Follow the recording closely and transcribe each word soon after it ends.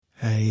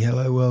Hey,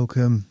 hello,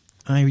 welcome.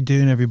 How you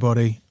doing,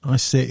 everybody? I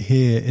sit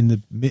here in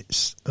the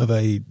midst of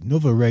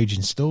another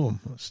raging storm.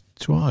 That's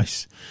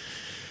twice.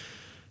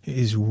 It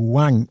is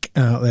wank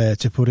out there,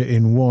 to put it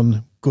in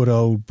one good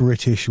old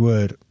British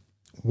word.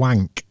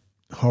 Wank.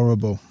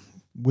 Horrible.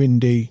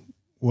 Windy,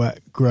 wet,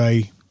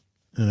 grey,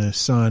 and a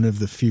sign of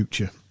the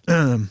future.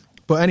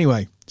 But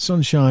anyway,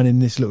 sunshine in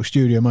this little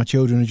studio. My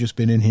children have just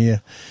been in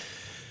here.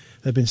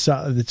 They've been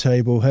sat at the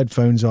table,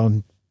 headphones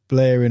on,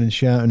 blaring and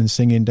shouting and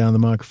singing down the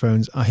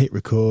microphones. I hit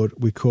record,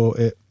 we caught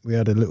it, we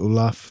had a little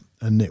laugh,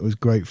 and it was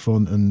great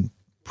fun, and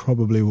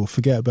probably we'll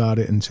forget about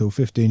it until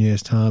 15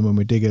 years time when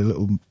we dig a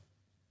little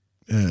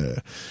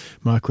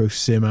micro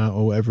sim out,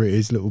 or whatever it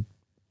is, little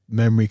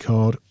memory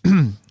card,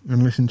 and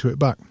listen to it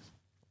back.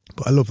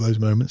 But I love those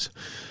moments.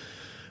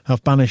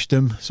 I've banished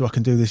them so I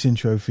can do this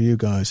intro for you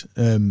guys.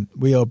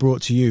 We are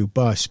brought to you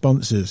by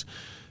sponsors.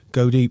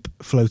 Go Deep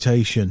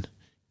Flotation.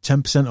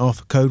 10%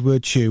 off, code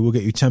word CHEW will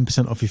get you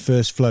 10% off your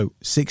first float.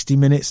 60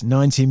 minutes,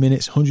 90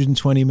 minutes,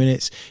 120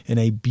 minutes in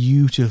a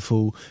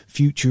beautiful,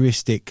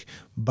 futuristic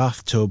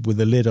bathtub with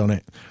a lid on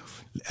it.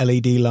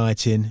 LED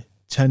lighting,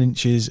 10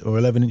 inches or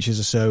 11 inches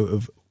or so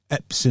of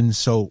Epsom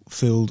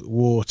salt-filled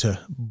water.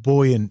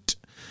 Buoyant,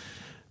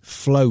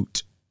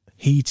 float,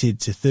 heated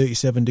to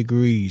 37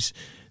 degrees.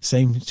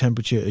 Same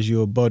temperature as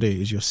your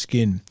body, as your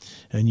skin,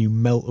 and you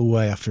melt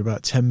away after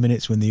about 10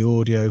 minutes when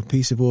the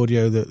piece of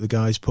audio that the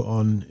guys put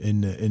on in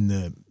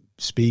the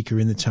speaker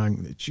in the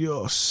tank that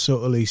just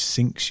subtly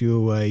sinks you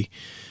away.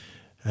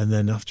 And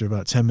then after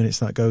about 10 minutes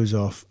that goes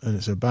off, and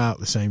it's about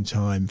the same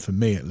time, for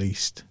me at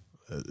least,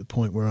 at the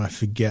point where I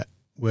forget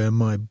where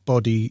my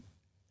body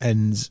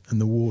ends and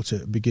the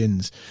water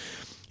begins.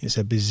 It's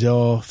a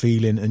bizarre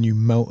feeling, and you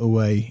melt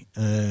away.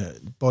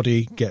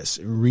 Body gets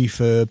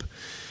refurb,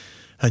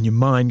 and your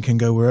mind can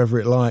go wherever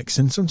it likes,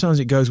 and sometimes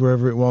it goes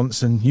wherever it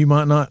wants, and you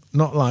might not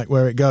like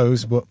where it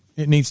goes, but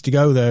it needs to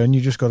go there, and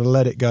you just got to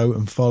let it go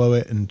and follow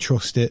it and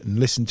trust it and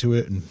listen to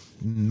it and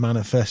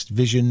manifest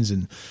visions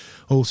and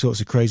all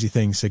sorts of crazy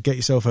things. So get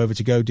yourself over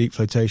to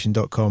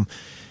godeepflotation.com,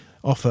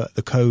 offer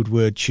the code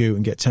word CHEW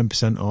and get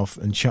 10% off,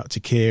 and chat to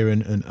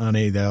Kieran and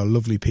Annie. They are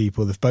lovely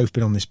people. They've both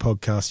been on this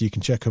podcast. You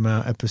can check them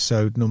out,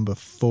 episode number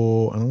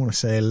 4, and I want to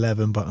say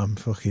 11, but I'm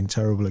fucking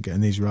terrible at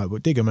getting these right.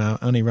 But dig them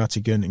out, Annie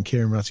Rattigan and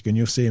Kieran Rattigan.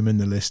 You'll see them in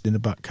the list, in the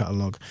back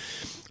catalogue.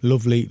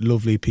 Lovely,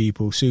 lovely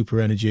people,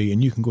 super energy,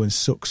 and you can go and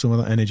suck some of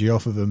that energy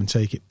off of them and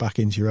take it back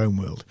into your own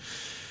world.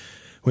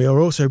 We are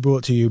also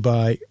brought to you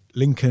by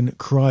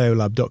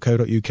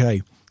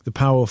LincolnCryolab.co.uk. The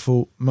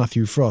powerful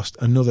Matthew Frost,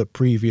 another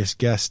previous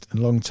guest and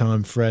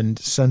long-time friend,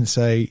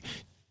 sensei,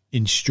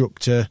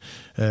 instructor,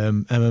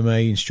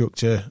 MMA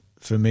instructor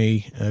for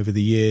me over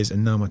the years,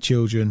 and now my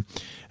children.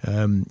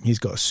 He's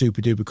got a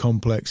super-duper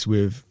complex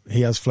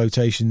he has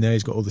flotation there,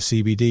 he's got all the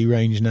CBD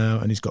range now,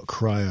 and he's got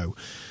cryo.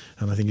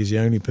 And I think he's the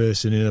only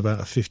person in about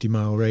a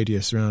 50-mile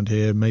radius around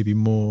here, maybe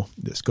more,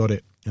 that's got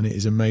it. And it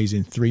is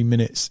amazing. 3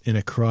 minutes in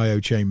a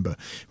cryo chamber,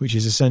 which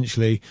is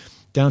essentially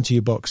down to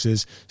your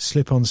boxers,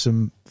 slip on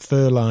some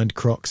fur-lined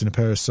Crocs and a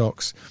pair of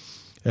socks,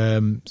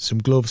 some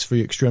gloves for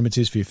your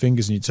extremities, for your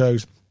fingers and your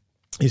toes.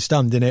 You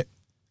stand in it,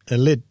 a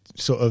lid,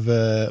 sort of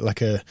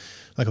like a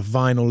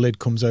vinyl lid,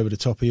 comes over the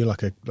top of you,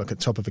 like a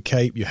top of a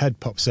cape. Your head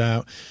pops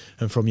out,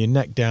 and from your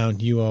neck down,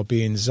 you are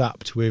being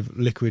zapped with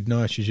liquid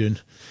nitrogen,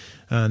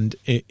 and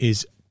it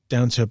is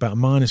down to about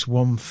minus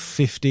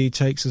 150.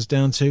 Takes us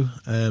down to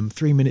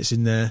 3 minutes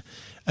in there.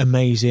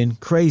 Amazing,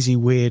 crazy,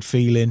 weird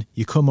feeling.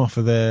 You come off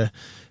of there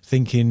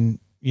thinking,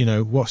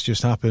 what's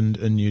just happened,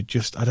 and you're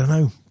just, I don't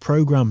know,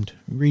 programmed,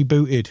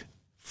 rebooted,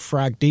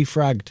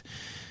 defragged.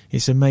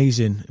 It's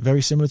amazing.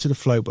 Very similar to the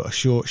float, but a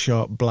short,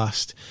 sharp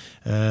blast.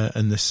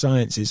 And the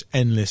science is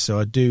endless. So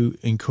I do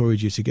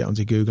encourage you to get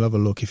onto Google, have a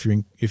look. If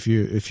you're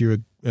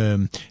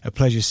a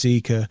pleasure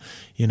seeker,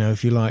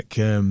 if you like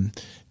to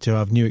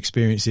have new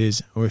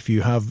experiences, or if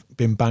you have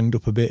been banged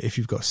up a bit, if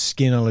you've got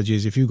skin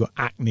allergies, if you've got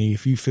acne,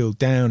 if you feel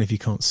down, if you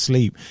can't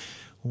sleep,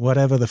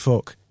 whatever the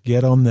fuck,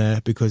 get on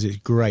there, because it's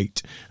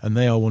great, and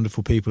they are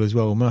wonderful people as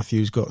well.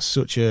 Matthew's got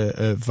such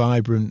a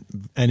vibrant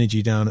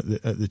energy down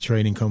at the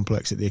training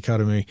complex at the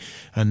academy,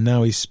 and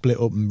now he's split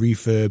up and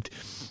refurbed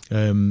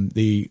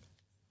the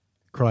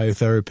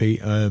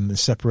cryotherapy and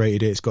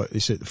separated it.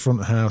 It's at the front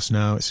of the house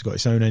now. It's got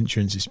its own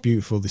entrance. It's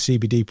beautiful. The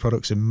CBD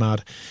products are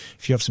mad.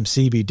 If you have some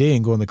CBD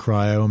and go on the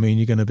cryo, I mean,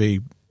 you're going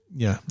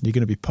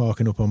to be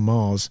parking up on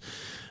Mars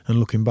and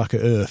looking back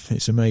at Earth.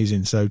 It's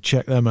amazing. So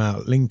check them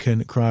out.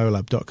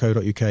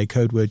 LincolnCryolab.co.uk.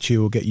 Code word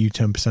CHEW will get you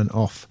 10%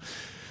 off.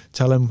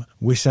 Tell them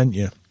we sent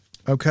you.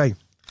 Okay.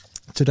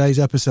 Today's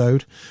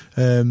episode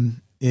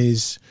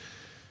is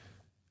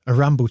a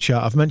ramble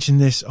chat. I've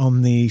mentioned this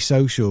on the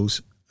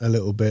socials a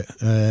little bit.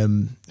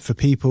 For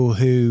people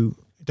who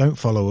don't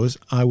follow us,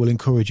 I will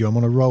encourage you. I'm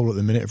on a roll at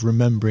the minute of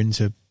remembering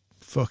to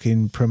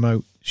fucking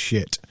promote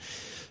shit.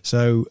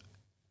 So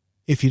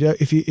if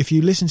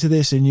you listen to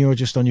this and you're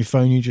just on your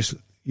phone, you just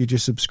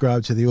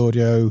subscribe to the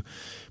audio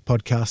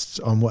podcasts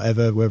on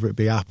whether it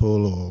be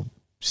Apple or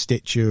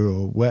Stitcher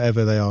or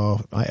wherever they are,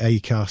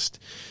 Acast,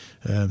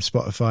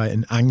 Spotify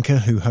and Anchor,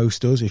 who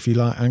host us. If you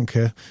like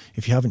Anchor,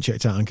 if you haven't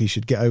checked out Anchor, you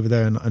should get over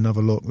there and have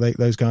a look.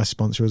 Those guys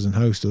sponsor us and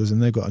host us,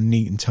 and they've got a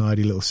neat and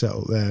tidy little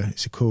setup there.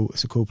 It's a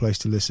cool place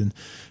to listen.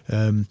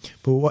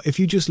 But if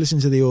you just listen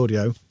to the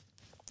audio,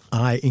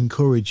 I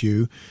encourage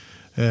you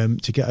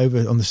to get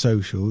over on the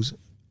socials.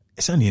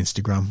 It's only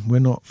Instagram. We're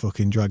not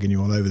fucking dragging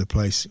you all over the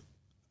place.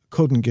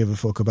 Couldn't give a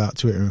fuck about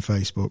Twitter and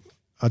Facebook.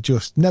 I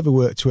just never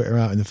worked Twitter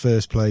out in the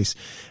first place,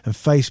 and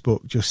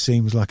Facebook just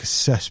seems like a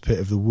cesspit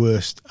of the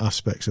worst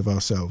aspects of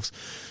ourselves.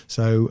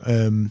 So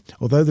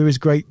although there is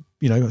great,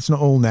 it's not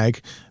all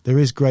neg, there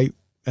is great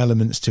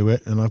elements to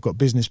it, and I've got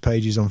business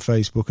pages on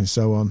Facebook and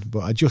so on, but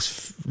I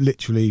just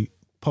literally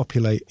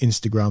populate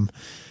Instagram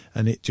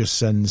and it just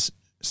sends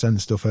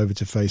stuff over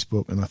to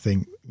Facebook, and I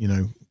think,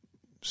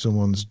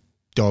 someone's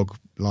dog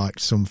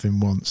liked something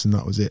once and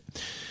that was it.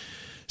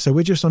 So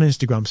we're just on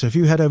Instagram. So if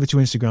you head over to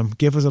Instagram,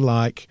 give us a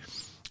like,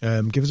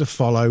 give us a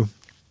follow,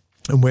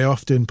 and we're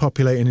often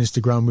populating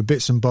Instagram with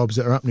bits and bobs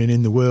that are happening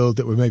in the world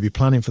that we're maybe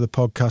planning for the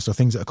podcast, or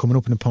things that are coming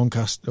up in the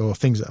podcast, or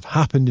things that have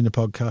happened in the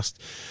podcast.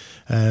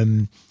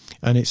 And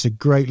it's a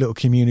great little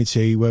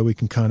community where we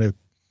can kind of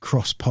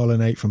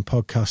cross-pollinate from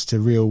podcast to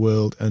real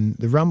world. And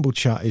the Ramble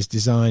Chat is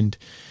designed,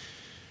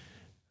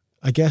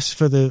 I guess,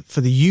 for the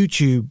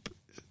YouTube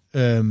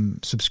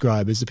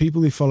subscribers, the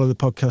people who follow the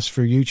podcast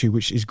through YouTube,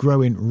 which is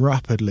growing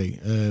rapidly,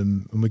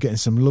 and we're getting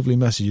some lovely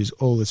messages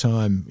all the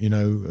time,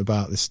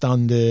 about the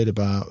standard,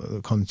 about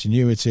the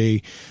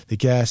continuity, the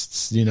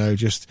guests,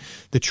 just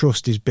the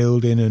trust is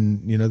building,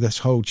 and this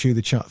whole Chew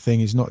the Chat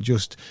thing is not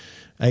just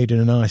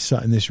Aidan and I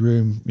sat in this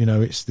room,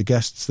 it's the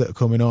guests that are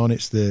coming on,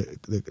 it's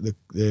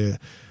the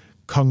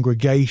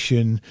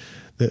congregation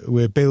that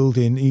we're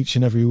building each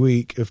and every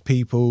week of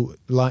people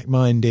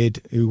like-minded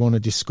who want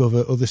to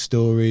discover other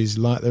stories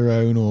like their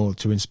own, or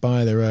to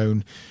inspire their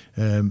own,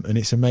 and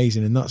it's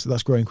amazing, and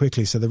that's growing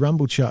quickly. So the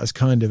Ramble Chat is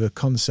kind of a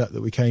concept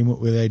that we came up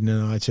with, Aidan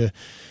and I, to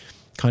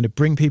kind of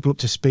bring people up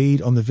to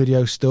speed on the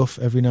video stuff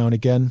every now and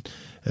again.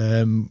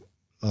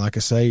 Like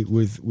I say,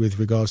 with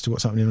regards to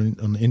what's happening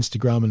on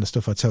Instagram and the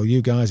stuff I tell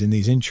you guys in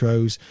these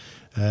intros.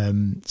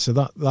 So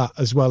that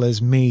as well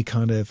as me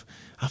kind of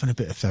having a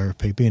bit of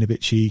therapy, being a bit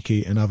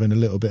cheeky, and having a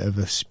little bit of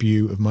a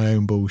spew of my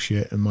own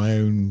bullshit and my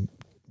own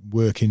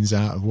workings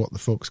out of what the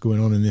fuck's going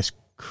on in this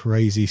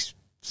crazy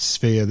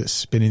sphere that's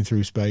spinning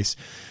through space.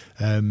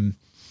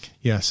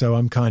 So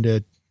I'm kind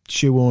of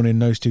shoehorning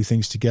those two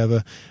things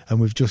together, and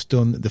we've just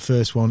done the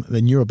first one,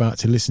 then you're about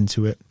to listen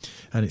to it,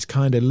 and it's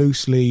kind of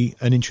loosely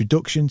an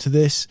introduction to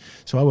this,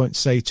 so I won't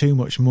say too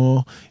much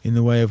more in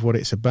the way of what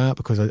it's about,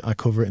 because I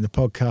cover it in the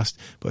podcast.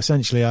 But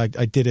essentially I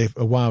did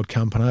a wild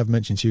camp, and I've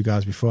mentioned to you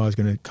guys before I was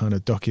going to kind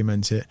of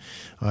document it,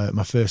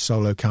 my first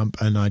solo camp,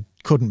 and I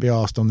couldn't be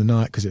arsed on the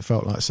night because it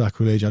felt like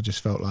sacrilege. I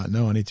just felt like,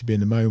 no, I need to be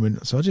in the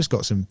moment. So I just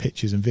got some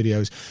pictures and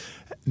videos.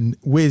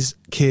 Whiz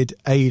Kid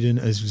Aidan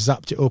has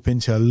zapped it up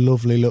into a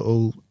lovely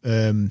little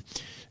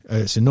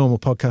it's a normal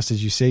podcast,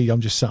 as you see.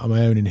 I'm just sat on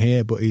my own in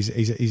here, but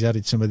he's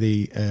added some of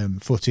the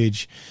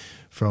footage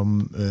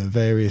from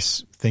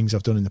various things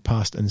I've done in the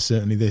past, and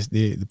certainly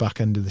the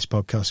back end of this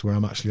podcast where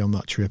I'm actually on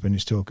that trip and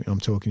I'm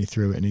talking you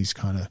through it, and he's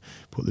kind of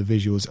put the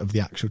visuals of the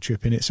actual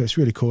trip in it. So it's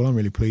really cool. I'm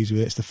really pleased with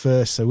it. It's the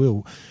first, so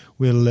we'll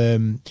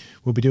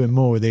be doing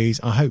more of these.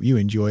 I hope you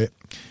enjoy it.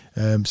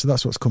 So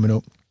that's what's coming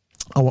up.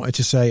 I wanted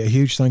to say a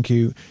huge thank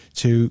you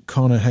to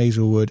Connor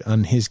Hazelwood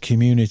and his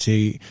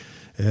community,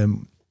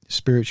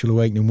 Spiritual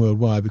Awakening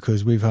Worldwide,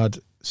 because we've had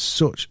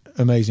such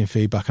amazing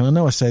feedback. And I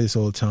know I say this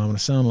all the time and I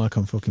sound like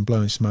I'm fucking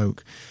blowing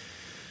smoke,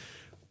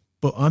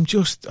 but I'm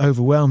just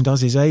overwhelmed,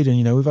 as is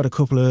Aidan. We've had a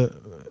couple of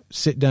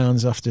sit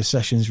downs after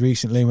sessions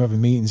recently, and we're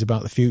having meetings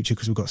about the future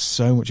because we've got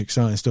so much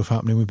exciting stuff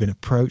happening. We've been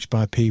approached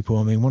by people.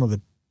 I mean, one of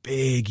the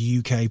big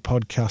UK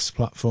podcast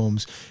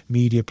platforms,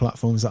 media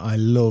platforms that I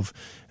love,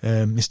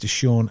 Mr.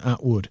 Sean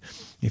Atwood.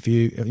 If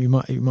you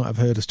might have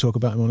heard us talk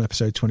about him on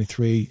episode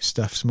 23,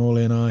 Steph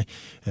Smalley and I.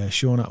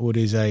 Sean Atwood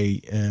is a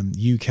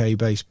UK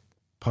based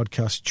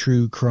podcast,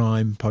 true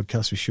crime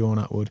podcast with Sean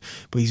Atwood,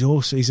 but he's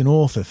an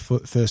author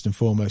first and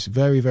foremost.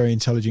 Very, very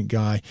intelligent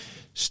guy.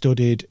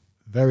 Studied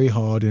very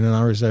hard in an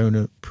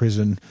Arizona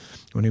prison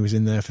when he was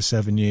in there for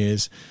 7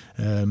 years.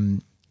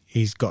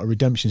 He's got a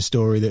redemption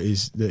story that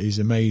is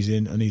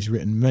amazing, and he's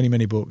written many,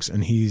 many books,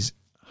 and he's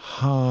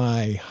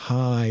high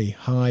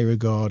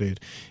regarded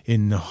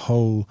in the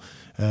whole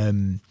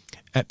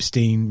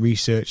Epstein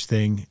research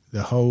thing,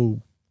 the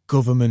whole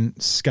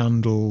government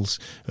scandals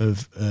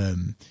of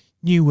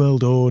New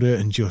World Order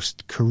and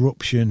just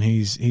corruption.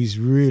 He's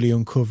really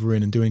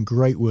uncovering and doing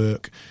great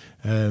work.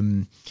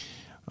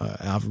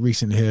 I've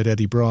recently heard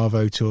Eddie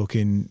Bravo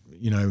talking,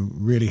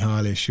 really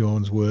highly of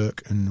Sean's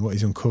work and what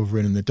he's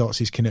uncovering and the dots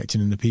he's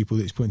connecting and the people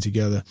that he's putting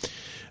together.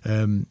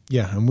 And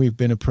we've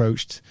been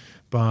approached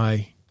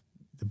by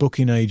the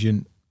booking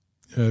agent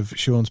of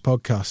Sean's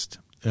podcast,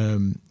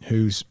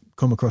 who's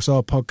come across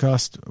our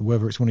podcast.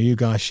 Whether it's one of you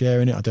guys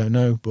sharing it, I don't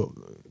know, but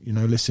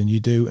listen, you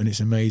do, and it's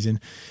amazing.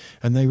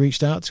 And they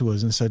reached out to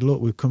us and said, look,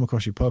 we've come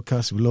across your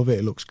podcast, we love it,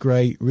 it looks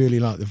great,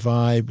 really like the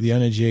vibe, the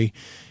energy.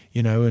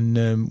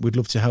 and we'd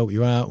love to help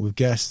you out with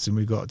guests, and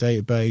we've got a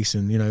database,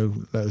 and,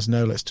 let us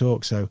know, let's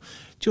talk. So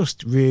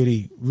just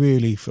really,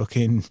 really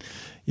fucking,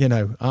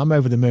 I'm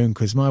over the moon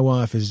because my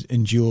wife has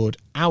endured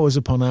hours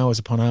upon hours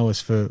upon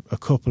hours for a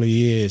couple of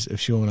years of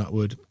Sean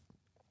Atwood,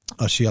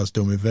 as she has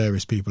done with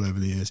various people over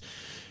the years.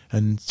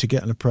 And to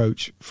get an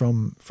approach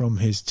from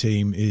his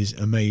team is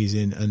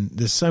amazing. And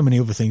there's so many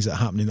other things that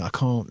are happening that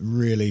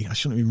I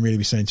shouldn't even really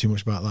be saying too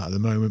much about that at the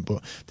moment,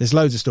 but there's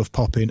loads of stuff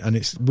popping, and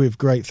it's with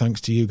great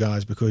thanks to you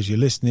guys, because you're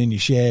listening, you're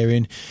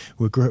sharing,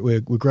 we're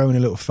growing a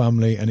little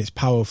family, and it's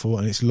powerful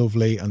and it's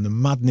lovely, and the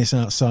madness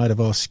outside of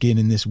our skin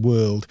in this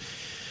world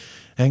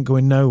ain't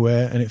going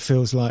nowhere, and it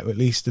feels like at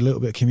least a little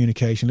bit of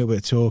communication, a little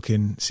bit of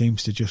talking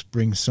seems to just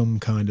bring some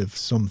kind of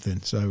something.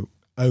 So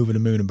over the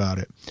moon about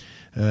it.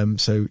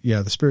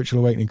 The Spiritual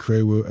Awakening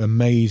crew were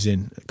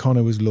amazing.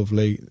 Connor was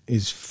lovely.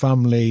 His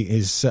family,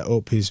 his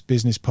setup, his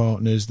business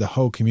partners, the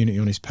whole community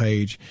on his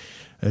page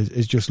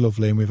is just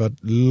lovely. And we've had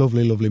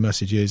lovely, lovely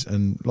messages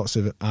and lots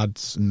of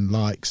ads and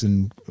likes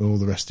and all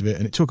the rest of it.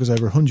 And it took us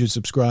over 100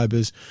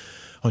 subscribers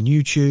on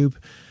YouTube.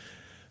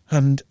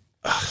 And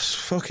it's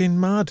fucking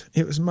mad.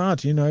 It was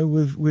mad,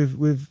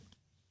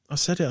 I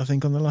said it, I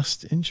think, on the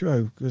last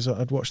intro, because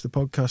I'd watched the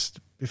podcast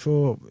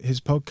before his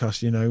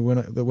podcast,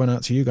 that went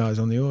out to you guys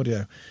on the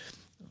audio.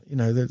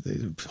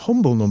 The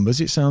humble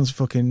numbers, it sounds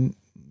fucking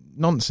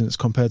nonsense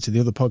compared to the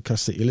other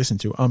podcasts that you listen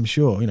to, I'm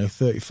sure.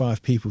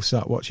 35 people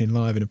sat watching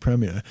live in a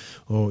premiere,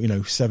 or,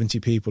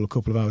 70 people a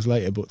couple of hours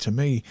later. But to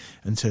me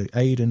and to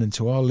Aidan and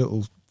to our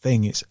little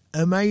thing, it's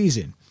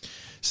amazing.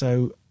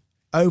 So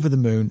over the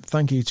moon.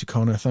 Thank you to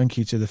Connor. Thank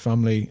you to the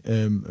family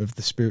of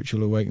the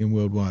Spiritual Awakening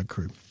Worldwide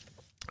crew.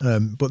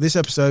 But this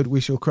episode, we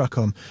shall crack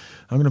on.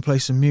 I'm going to play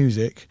some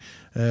music.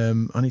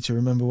 I need to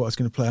remember what I was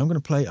going to play.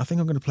 I think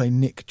I'm going to play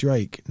Nick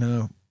Drake.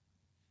 Now,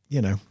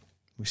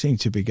 we seem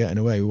to be getting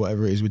away with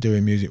whatever it is we're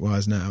doing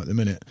music-wise now at the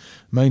minute.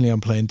 Mainly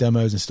I'm playing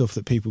demos and stuff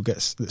that people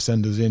that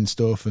send us in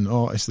stuff, and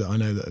artists that I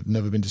know that have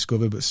never been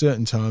discovered. But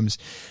certain times,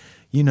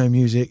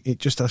 music, it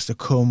just has to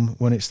come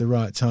when it's the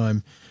right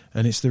time,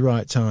 and it's the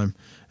right time.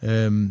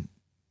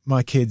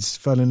 My kids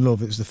fell in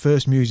love. It was the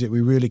first music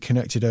we really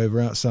connected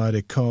over outside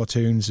of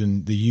cartoons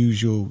and the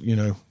usual,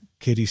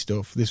 kiddie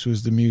stuff. This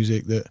was the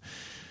music that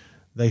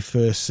they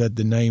first said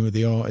the name of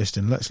the artist,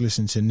 and let's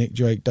listen to Nick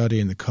Drake, Daddy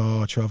in the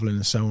car, travelling,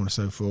 and so on and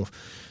so forth.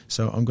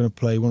 So I'm going to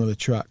play one of the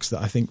tracks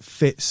that I think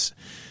fits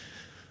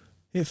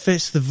the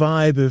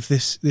vibe of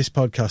this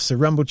podcast. So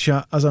Ramble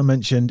Chat, as I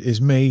mentioned, is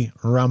me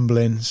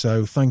rambling.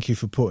 So thank you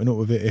for putting up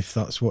with it if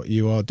that's what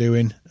you are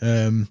doing.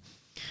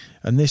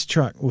 And this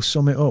track will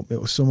sum it up. It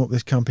will sum up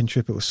this camping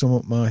trip. It will sum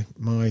up my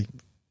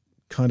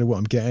kind of what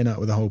I'm getting at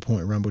with the whole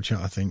point of Ramble Chat,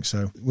 I think.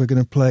 So we're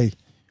going to play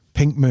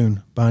Pink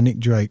Moon by Nick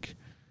Drake.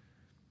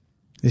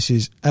 This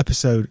is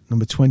episode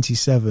number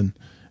 27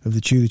 of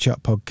the Chew the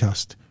Chat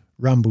podcast,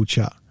 Ramble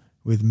Chat,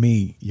 with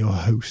me, your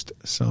host,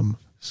 Sam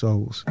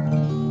Souls.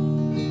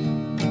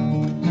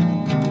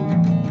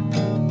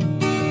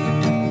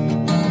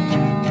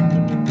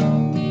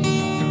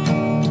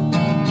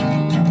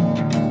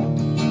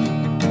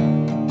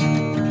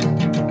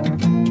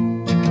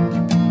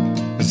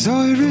 I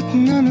saw it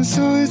written and I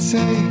saw it say,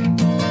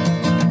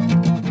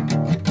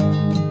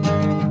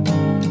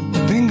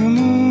 Pink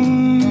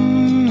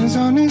moon is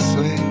on its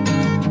way.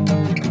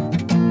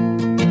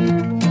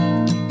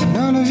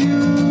 None of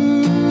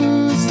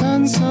you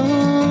stand so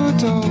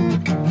tall.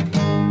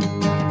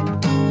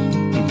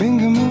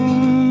 Pink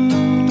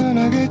moon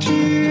gonna get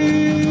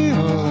you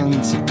all.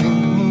 It's a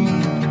pink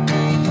moon.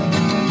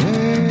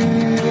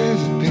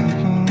 There's a pink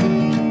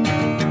moon.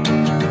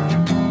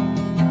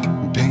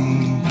 Pink,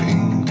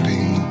 pink,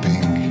 pink,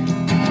 pink.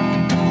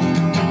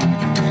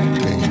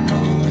 Pink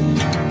moon.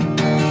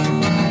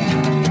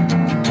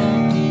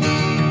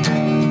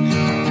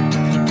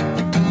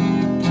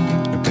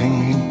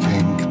 Pink,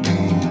 pink,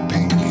 pink,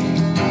 pink. Pink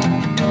moon.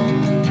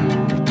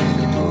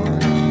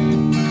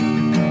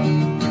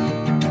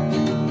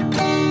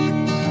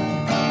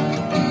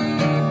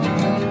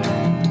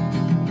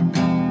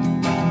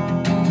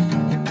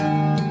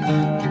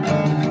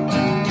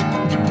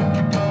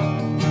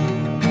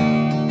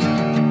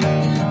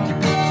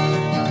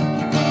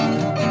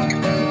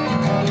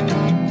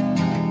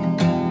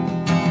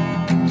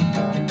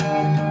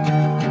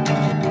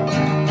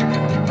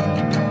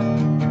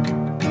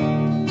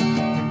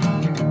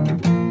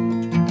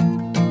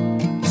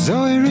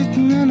 Saw it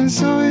written and I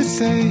saw it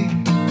say,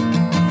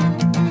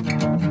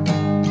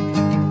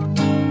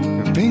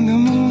 Pink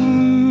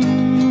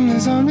moon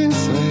is on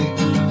its way.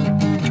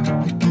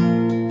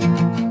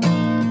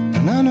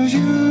 None of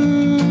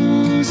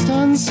you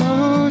stand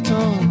so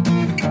tall.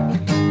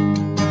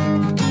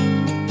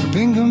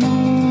 Pink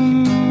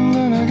moon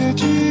gonna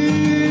get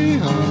you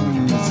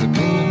home. It's a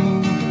pink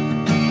moon.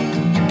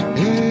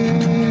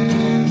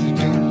 It's a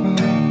pink moon.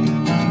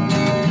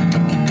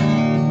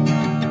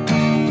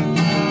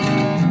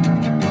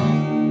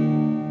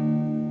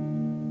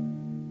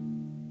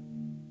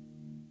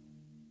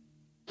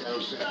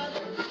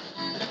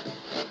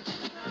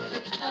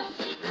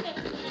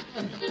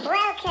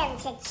 Welcome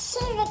to Chew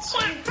the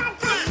Chat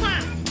podcast.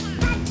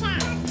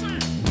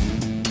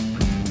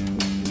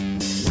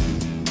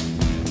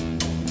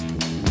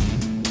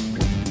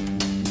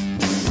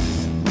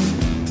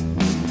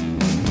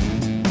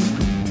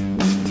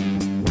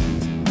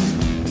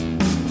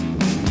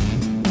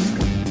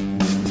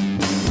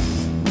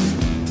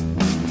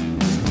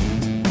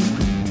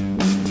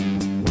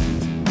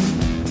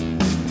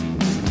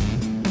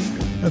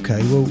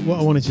 Okay, well, what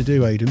I wanted to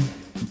do, Aidan,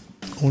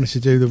 I wanted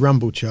to do the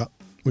ramble chat,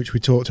 which we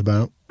talked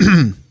about,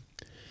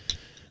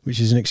 which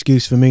is an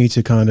excuse for me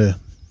to kind of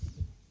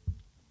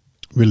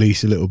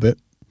release a little bit.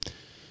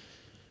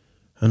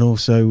 And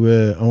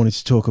also, I wanted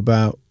to talk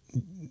about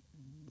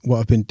what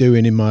I've been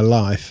doing in my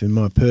life, in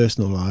my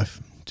personal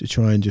life, to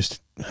try and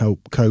just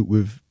help cope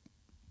with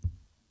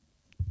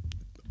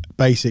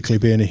basically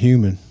being a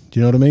human. Do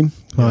you know what I mean?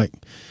 Yeah. Like,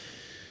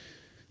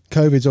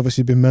 COVID's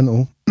obviously been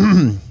mental.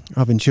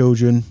 Having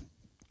children,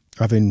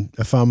 having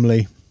a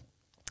family,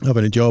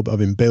 having a job,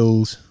 having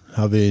bills,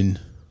 having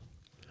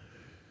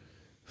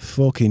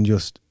fucking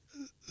just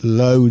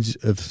loads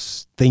of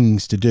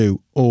things to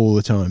do all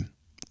the time.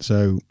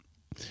 So,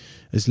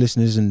 as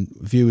listeners and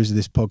viewers of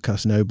this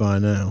podcast know by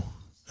now,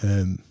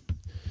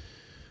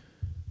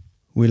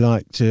 we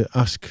like to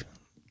ask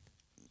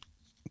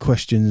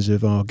questions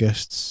of our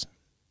guests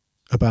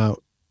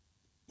about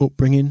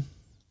upbringing.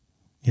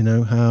 You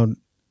know, how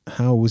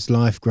was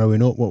life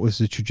growing up? What was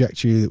the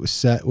trajectory that was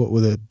set? What were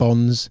the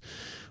bonds?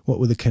 What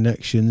were the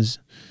connections?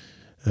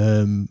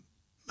 And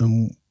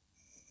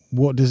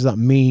what does that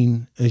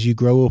mean as you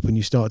grow up and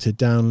you start to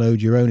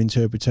download your own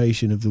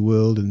interpretation of the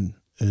world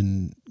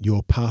and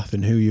your path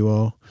and who you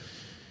are?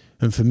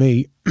 And for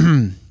me,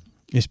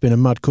 it's been a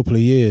mad couple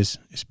of years.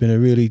 It's been a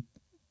really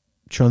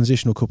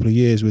transitional couple of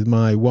years with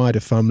my wider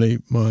family,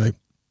 my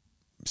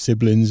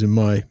siblings and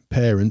my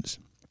parents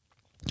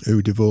who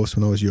were divorced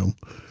when I was young.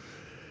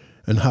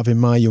 And having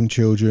my young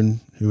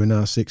children who are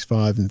now 6,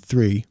 5 and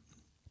 3,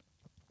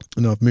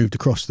 and I've moved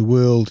across the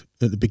world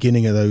at the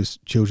beginning of those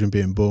children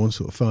being born,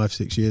 sort of 5,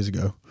 6 years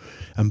ago,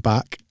 and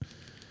back,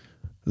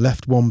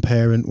 left one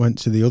parent, went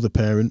to the other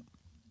parent,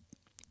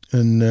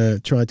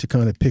 and tried to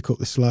kind of pick up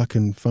the slack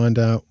and find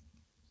out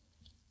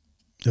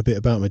a bit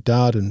about my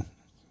dad. And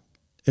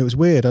it was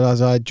weird,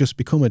 as I'd just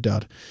become a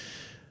dad.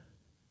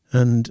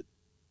 And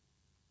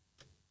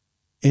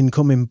in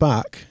coming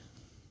back,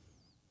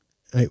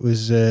 it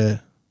was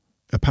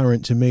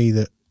apparent to me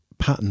that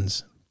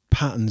patterns,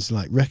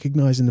 like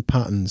recognizing the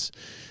patterns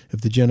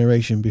of the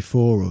generation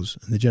before us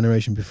and the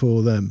generation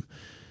before them,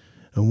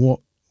 and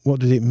what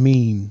did it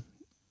mean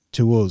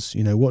to us?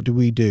 You know, what do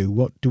we do?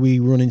 What do we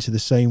run into the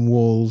same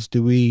walls?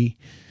 Do we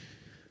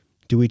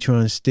try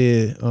and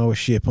steer our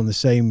ship on the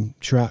same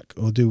track,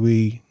 or do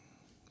we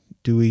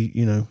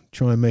you know,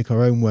 try and make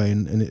our own way?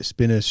 And it's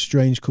been a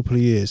strange couple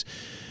of years.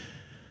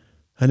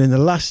 And in the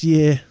last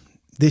year,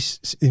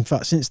 in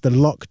fact, since the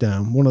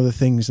lockdown, one of the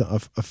things that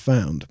I've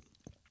found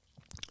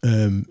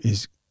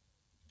is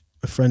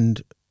a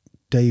friend,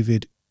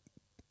 David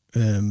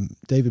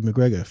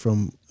McGregor,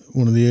 from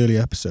one of the early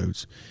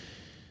episodes.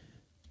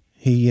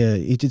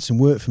 He did some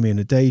work for me in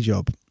a day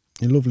job.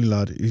 A lovely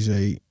lad. He's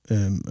a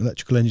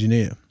electrical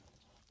engineer,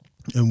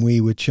 and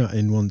we were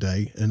chatting one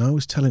day, and I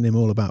was telling him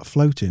all about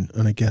floating.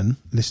 And again,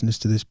 listeners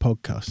to this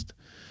podcast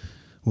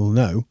will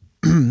know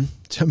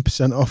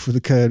 10% off with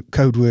the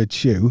code word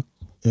SHOE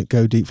at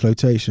Go Deep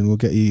Flotation will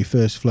get you your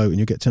first float, and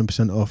you'll get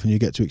 10% off, and you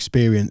get to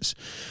experience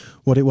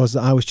what it was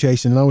that I was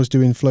chasing. And I was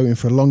doing floating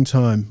for a long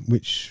time,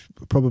 which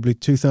probably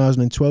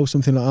 2012,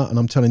 something like that. And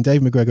I'm telling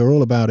Dave McGregor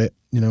all about it.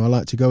 You know, I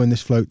like to go in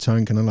this float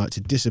tank and I like to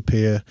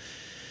disappear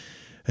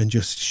and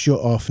just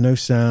shut off, no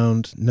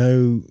sound,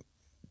 no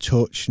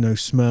touch, no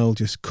smell,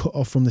 just cut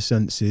off from the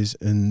senses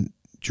and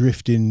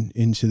drifting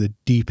into the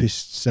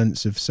deepest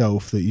sense of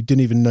self that you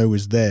didn't even know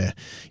was there.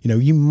 You know,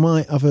 you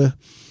might have an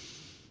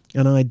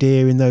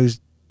idea in those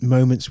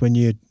moments when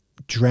you're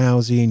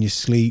drowsy and you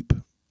sleep,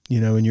 you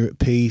know, and you're at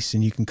peace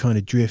and you can kind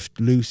of drift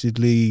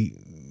lucidly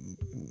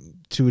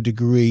to a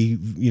degree.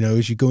 You know,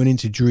 as you're going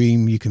into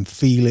dream, you can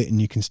feel it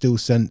and you can still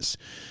sense,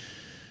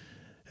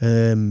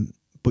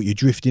 but you're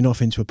drifting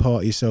off into a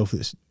part of yourself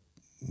that's,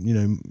 you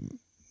know,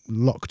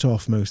 locked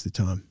off most of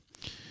the time.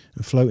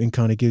 And floating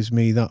kind of gives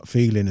me that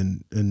feeling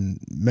and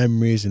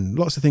memories and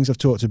lots of things I've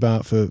talked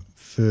about for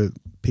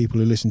people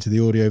who listen to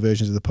the audio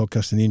versions of the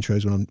podcast and the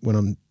intros when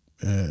I'm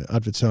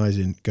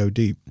advertising Go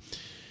Deep.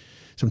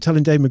 So I'm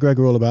telling Dave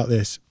McGregor all about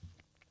this,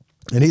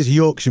 and he's a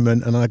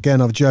Yorkshireman. And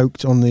again, I've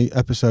joked on the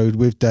episode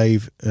with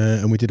Dave,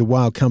 and we did a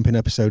wild camping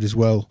episode as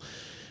well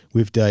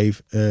with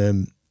Dave.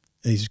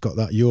 He's got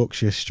that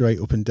Yorkshire straight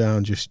up and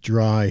down, just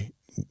dry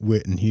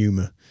wit and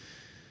humour.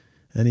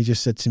 And he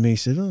just said to me, he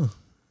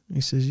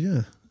says,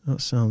 yeah,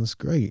 that sounds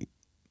great.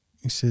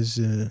 He says,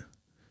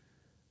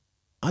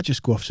 I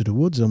just go off to the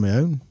woods on my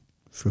own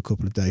for a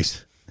couple of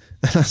days.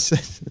 And I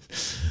said,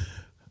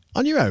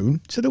 on your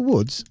own to the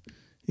woods?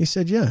 He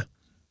said, yeah.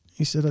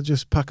 He said, I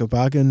just pack a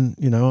bag and,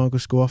 you know, I'll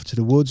just go off to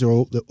the woods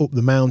or up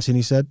the mountain,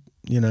 he said,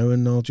 you know,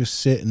 and I'll just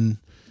sit and,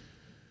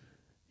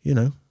 you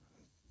know,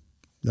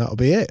 that'll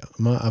be it.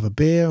 I might have a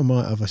beer, I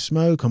might have a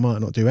smoke, I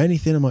might not do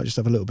anything, I might just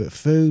have a little bit of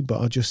food,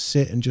 but I'll just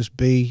sit and just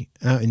be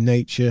out in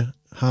nature,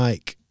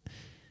 hike,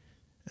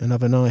 and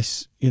have a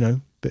nice,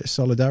 bit of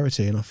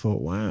solidarity. And I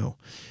thought, wow.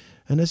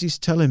 And as he's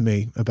telling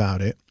me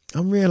about it,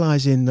 I'm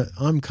realising that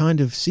I'm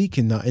kind of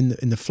seeking that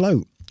in the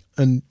float.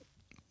 And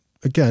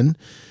again,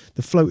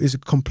 the float is a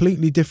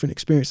completely different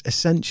experience,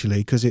 essentially,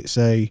 because it's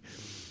a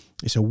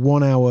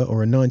 1 hour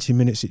or a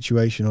 90-minute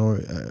situation, or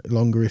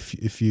longer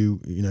if you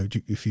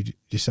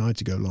decide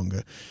to go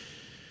longer.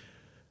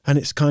 And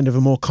it's kind of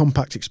a more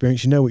compact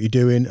experience. You know what you're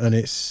doing, and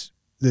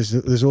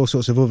there's all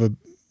sorts of other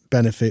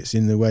benefits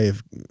in the way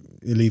of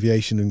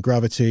alleviation and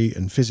gravity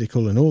and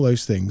physical and all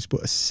those things.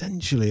 But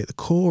essentially, at the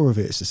core of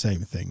it, it's the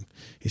same thing.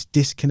 It's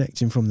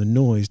disconnecting from the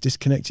noise,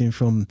 disconnecting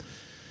from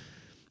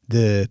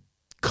the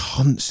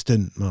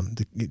constant,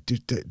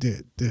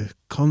 the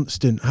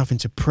constant having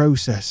to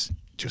process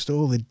just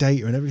all the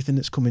data and everything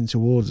that's coming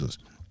towards us.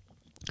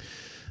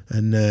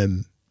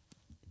 And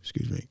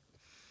excuse me,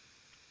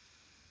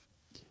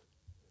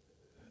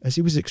 as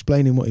he was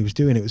explaining what he was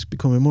doing, it was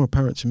becoming more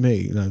apparent to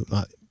me,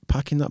 like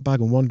packing that bag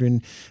and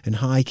wandering and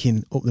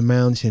hiking up the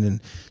mountain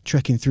and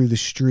trekking through the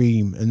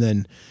stream, and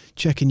then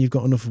checking you've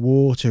got enough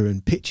water,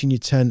 and pitching your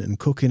tent and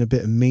cooking a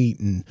bit of meat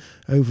and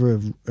over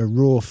a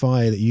raw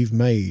fire that you've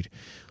made.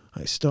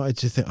 I started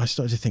to think,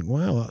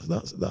 wow,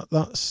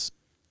 that's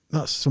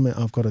something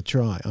I've got to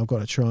try. I've got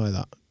to try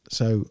that.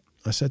 So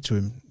I said to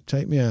him,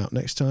 take me out.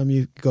 Next time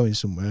you're going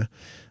somewhere,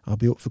 I'll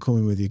be up for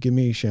coming with you. Give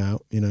me a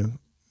shout.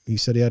 He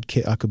said he had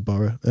kit I could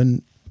borrow.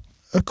 And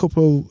a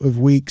couple of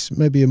weeks,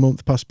 maybe a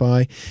month passed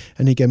by,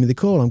 and he gave me the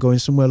call. I'm going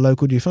somewhere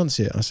local. Do you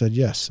fancy it? I said,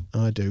 yes,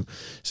 I do.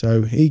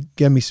 So he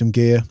gave me some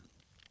gear.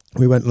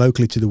 We went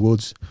locally to the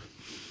woods,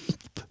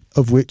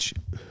 of which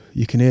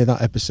you can hear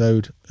that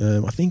episode.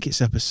 I think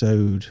it's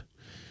episode...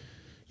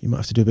 You might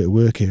have to do a bit of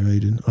work here,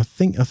 Aidan. I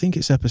think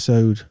it's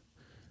episode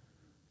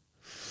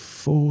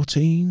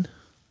 14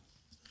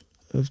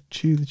 of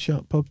Chew the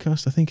Chat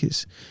podcast. I think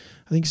it's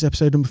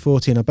episode number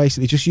 14. I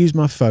basically just used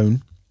my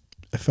phone,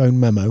 a phone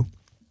memo,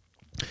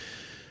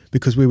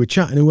 because we were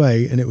chatting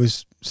away, and it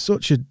was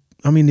the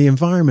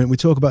environment, we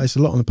talk about this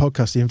a lot on the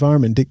podcast, the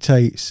environment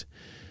dictates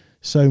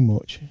so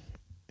much.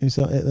 Is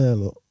that it there,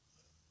 look?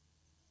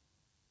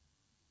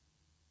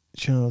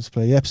 Child's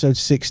Play, episode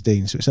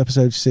 16. So it's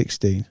episode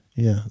 16.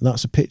 Yeah,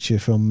 that's a picture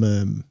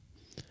from...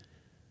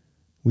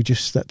 we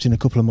just stepped in a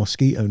couple of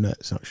mosquito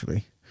nets,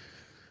 actually.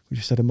 We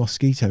just had a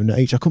mosquito net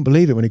each. I couldn't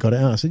believe it when he got it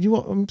out. I said,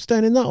 I'm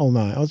staying in that all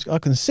night. I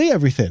can see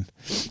everything.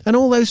 And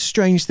all those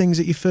strange things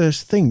that you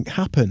first think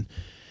happen.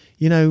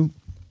 You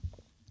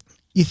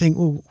think,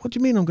 well, what do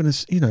you mean I'm going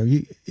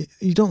to...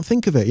 you don't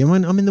think of it.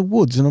 I'm in the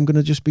woods and I'm going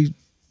to just be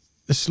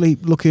asleep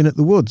looking at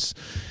the woods.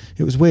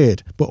 It was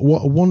weird, but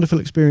what a wonderful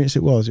experience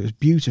it was. It was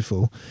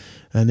beautiful,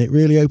 and it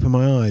really opened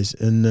my eyes.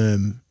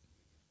 And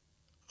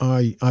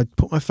I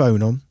put my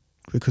phone on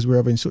because we were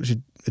having such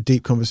a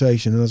deep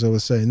conversation, and as I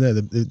was saying there,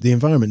 the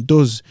environment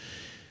does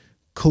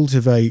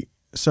cultivate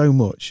so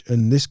much,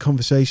 and this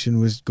conversation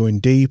was going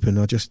deep, and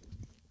I just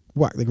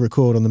whacked the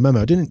record on the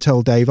memo. I didn't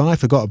tell Dave. I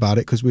forgot about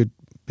it because we'd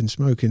been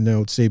smoking the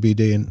old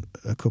CBD and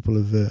a couple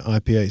of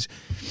IPAs,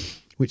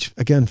 which,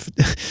 again,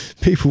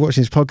 people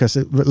watching this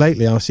podcast,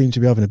 lately I seem to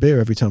be having a beer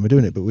every time we're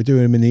doing it, but we're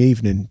doing them in the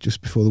evening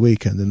just before the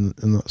weekend, and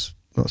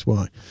that's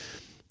why.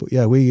 But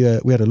yeah, we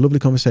had a lovely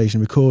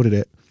conversation, recorded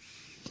it,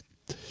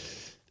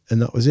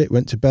 and that was it.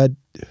 Went to bed,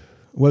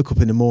 woke up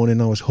in the morning,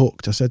 I was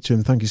hooked. I said to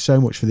him, thank you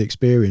so much for the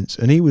experience.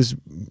 And he was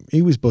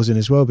buzzing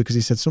as well, because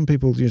he said some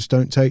people just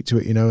don't take to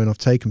it, and I've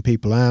taken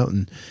people out,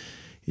 and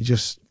it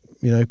just,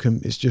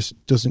 it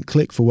just doesn't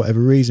click for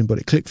whatever reason, but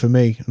it clicked for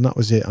me, and that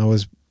was it. I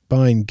was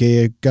buying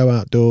gear, go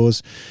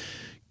outdoors,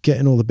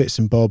 getting all the bits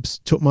and bobs,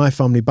 took my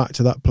family back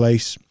to that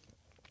place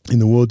in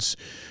the woods.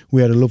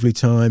 We had a lovely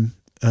time,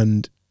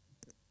 and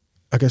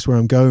I guess where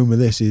I'm going with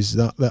this is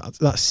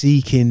that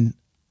seeking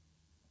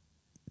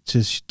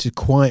to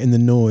quieten the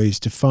noise,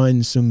 to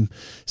find some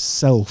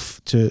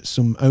self, to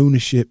some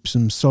ownership,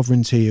 some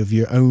sovereignty of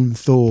your own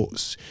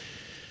thoughts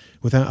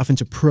without having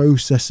to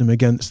process them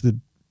against the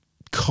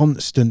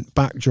constant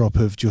backdrop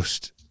of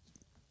just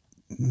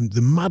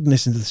the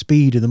madness and the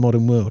speed of the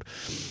modern world.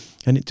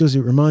 And it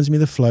reminds me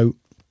of the float,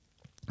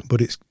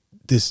 but it's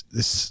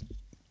this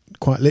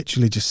quite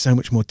literally just so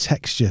much more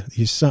texture.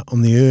 You sat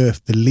on the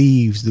earth, the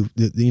leaves,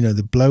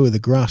 the blow of the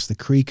grass, the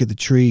creak of the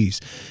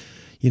trees,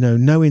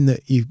 knowing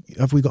that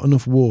have we got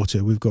enough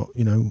water? We've got,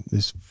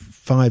 there's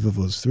 5 of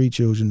us, 3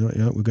 children,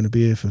 we're going to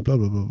be here for blah,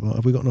 blah, blah, blah.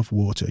 Have we got enough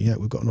water? Yeah,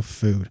 we've got enough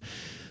food.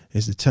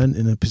 Is the tent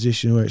in a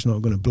position where it's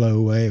not going to blow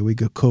away? Are we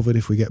covered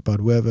if we get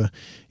bad weather?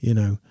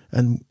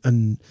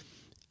 And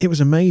it was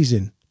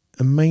amazing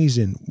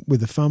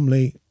with the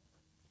family,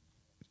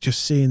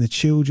 just seeing the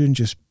children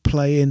just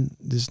playing.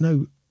 There's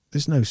no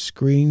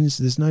screens,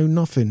 there's no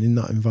nothing in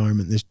that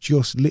environment. There's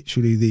just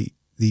literally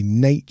the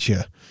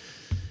nature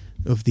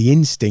of the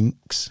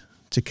instincts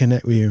to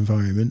connect with your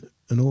environment,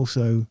 and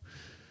also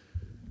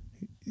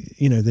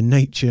you know, the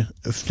nature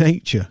of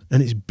nature,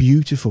 and it's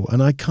beautiful.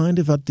 And I kind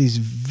of had these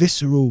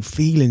visceral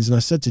feelings, and I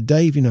said to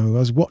Dave, you know, I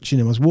was watching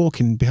him, I was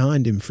walking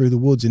behind him through the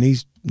woods, and he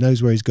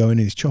knows where he's going,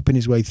 and he's chopping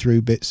his way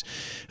through bits,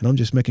 and I'm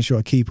just making sure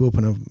I keep up,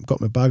 and I've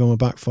got my bag on my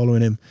back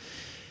following him.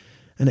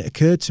 And it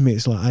occurred to me,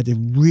 it's like I had a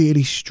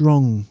really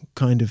strong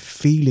kind of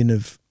feeling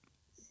of,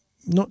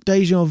 not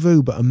deja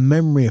vu, but a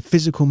memory, a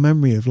physical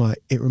memory of, like,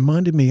 it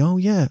reminded me, oh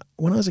yeah,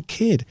 when I was a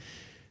kid,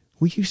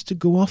 we used to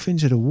go off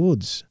into the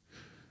woods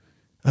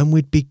and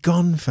we'd be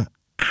gone for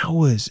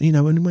hours, you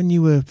know, and when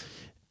you were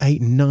 8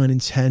 and 9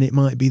 and 10, it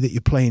might be that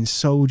you're playing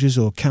soldiers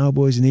or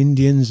cowboys and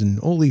Indians and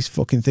all these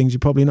fucking things you're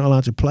probably not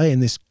allowed to play in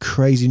this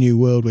crazy new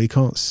world where you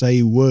can't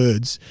say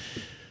words.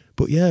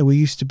 But yeah, we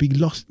used to be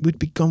lost. We'd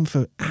be gone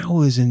for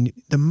hours, and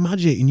the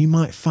magic. And you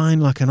might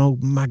find like an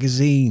old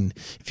magazine.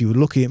 If you were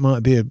lucky, it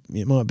might be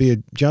a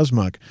jazz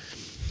mag.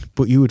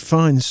 But you would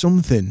find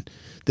something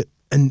that,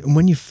 and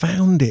when you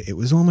found it, it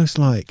was almost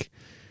like,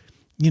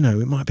 you know,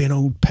 it might be an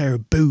old pair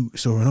of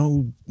boots or an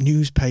old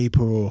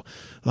newspaper or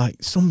like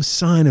some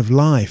sign of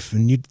life.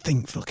 And you'd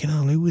think, fucking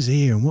hell, who was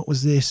here and what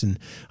was this? And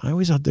I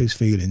always had those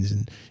feelings,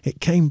 and it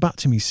came back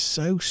to me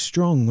so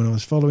strong when I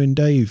was following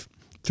Dave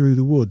through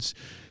the woods.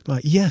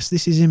 Like, yes,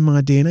 this is in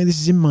my DNA, this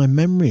is in my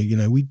memory, you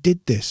know, we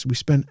did this, we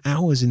spent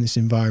hours in this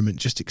environment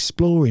just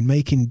exploring,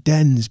 making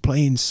dens,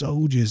 playing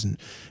soldiers and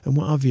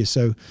what have you.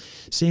 So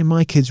seeing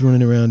my kids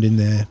running around in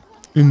there,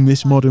 in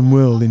this modern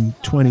world in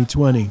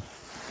 2020,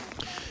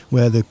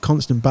 where the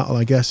constant battle,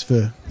 I guess,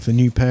 for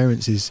new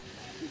parents is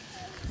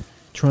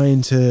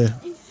trying to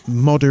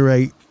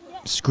moderate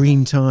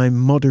screen time,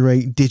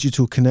 moderate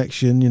digital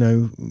connection, you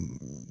know,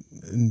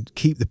 and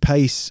keep the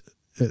pace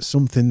at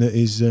something that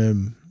is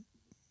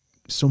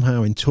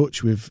somehow in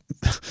touch with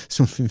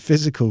something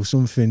physical,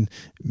 something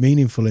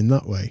meaningful in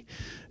that way.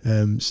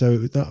 So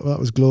that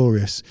was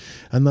glorious.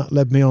 And that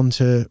led me on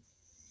to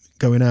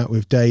going out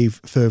with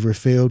Dave further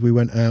afield. We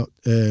went out,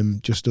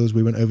 just us,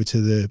 we went over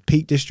to the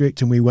Peak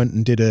District, and we went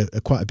and did a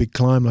quite a big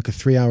climb, like a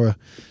 3-hour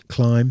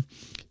climb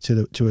to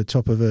the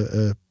top of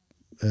a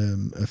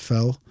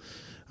fell.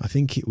 I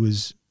think it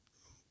was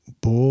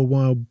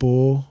Wild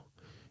Boar,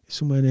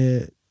 somewhere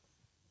near,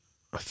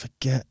 I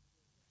forget.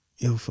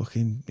 You'll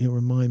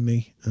remind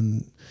me,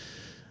 and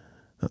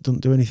that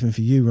doesn't do anything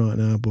for you right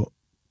now, but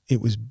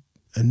it was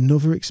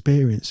another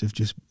experience of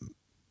just,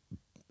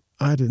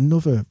 I had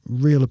another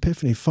real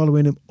epiphany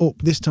following him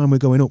up. This time we're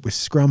going up, we're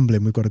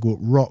scrambling, we've got to go up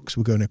rocks,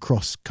 we're going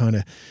across kind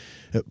of,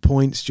 at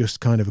points, just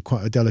kind of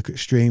quite a delicate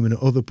stream, and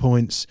at other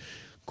points,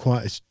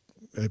 quite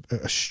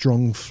a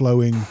strong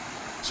flowing,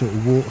 sort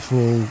of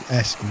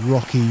waterfall-esque,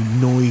 rocky,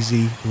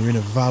 noisy, we're in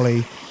a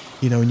valley.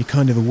 You know, and you're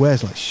kind of aware,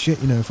 it's like,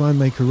 shit, you know, if I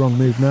make a wrong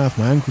move now, if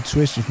my ankle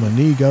twists, if my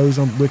knee goes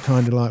on, we're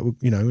kind of like,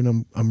 you know,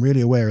 and I'm really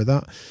aware of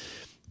that.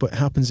 But it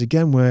happens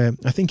again where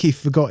I think he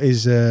forgot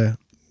his,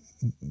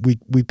 we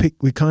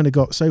kind of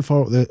got so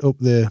far up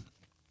the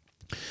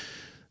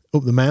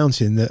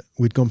mountain that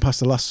we'd gone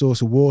past the last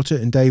source of water,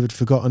 and David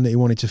forgotten that he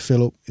wanted to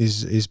fill up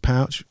his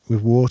pouch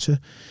with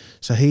water.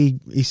 So he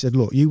said,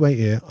 look, you wait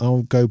here,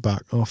 I'll go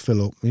back, I'll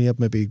fill up. And he had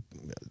maybe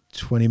a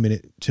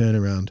 20-minute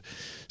turnaround.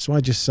 So I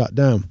just sat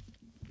down.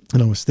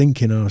 And I was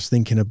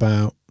thinking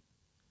about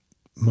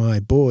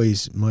my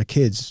boys, my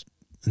kids,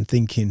 and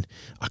thinking,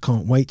 I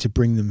can't wait to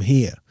bring them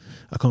here.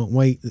 I can't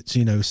wait that,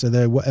 you know, so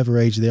they're whatever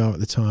age they are at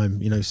the time,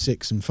 you know,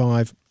 6 and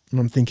 5. And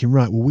I'm thinking,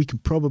 right, well, we can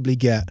probably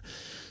get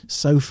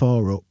so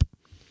far up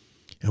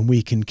and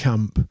we can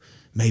camp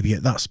maybe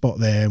at that spot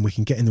there, and we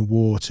can get in the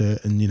water,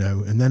 and, you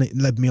know, and then it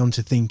led me on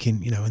to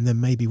thinking, you know, and then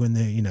maybe when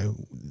they're, you know,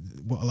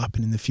 what'll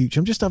happen in the future.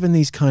 I'm just having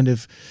these kind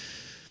of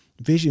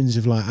visions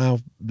of like how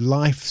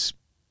life's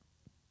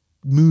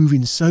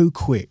moving so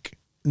quick,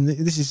 and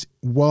this is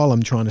while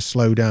I'm trying to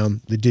slow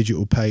down the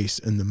digital pace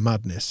and the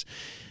madness.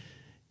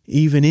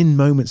 Even in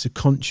moments of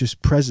conscious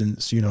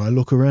presence, you know, I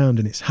look around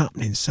and it's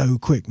happening so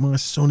quick. My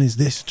son is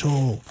this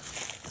tall,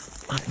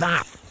 like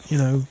that, you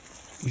know,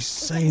 he's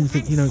saying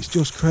things, you know, it's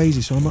just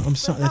crazy. So I'm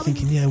sat there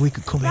thinking, yeah, we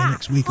could come here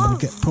next week and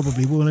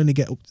we'll only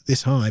get up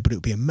this high, but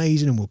it'll be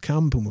amazing, and we'll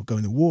camp and we'll go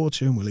in the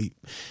water and we'll eat.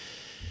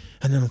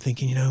 And then I'm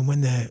thinking, you know,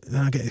 then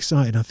I get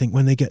excited. I think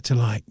when they get to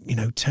like, you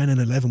know, 10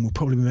 and 11,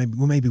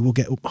 we'll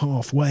get up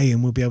halfway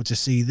and we'll be able to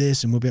see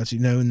this, and we'll be able to,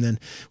 you know, and then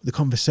the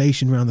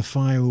conversation around the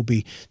fire will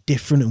be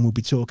different, and we'll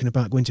be talking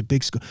about going to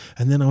big school.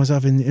 And then I was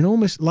having, and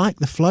almost like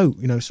the float,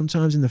 you know,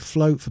 sometimes in the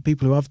float, for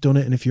people who have done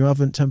it, and if you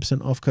haven't,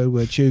 10% off code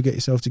word chew, get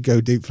yourself to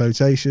Go Deep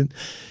Flotation.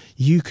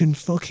 You can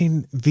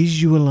fucking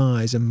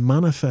visualize and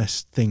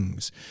manifest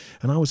things.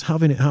 And I was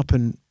having it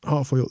happen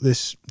halfway up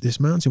this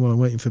mountain while I'm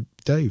waiting for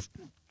Dave.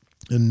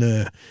 And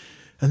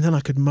then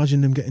I could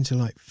imagine them getting to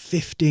like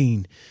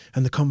 15,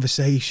 and the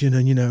conversation,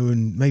 and, you know,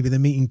 and maybe they're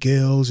meeting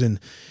girls, and,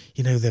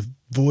 you know, their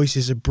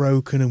voices are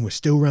broken, and we're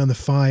still around the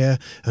fire,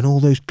 and all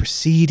those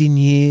preceding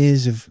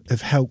years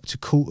have helped to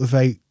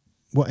cultivate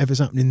whatever's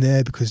happening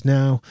there, because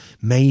now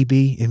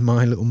maybe in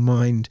my little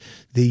mind,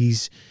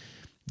 these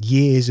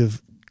years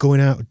of going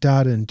out with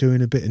Dad and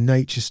doing a bit of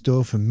nature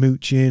stuff and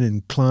mooching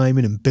and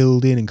climbing and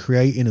building and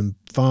creating and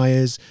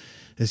fires,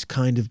 has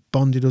kind of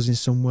bonded us in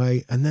some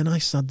way. And then I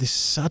had this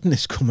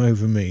sadness come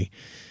over me.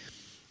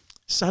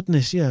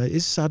 Sadness, yeah, it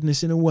is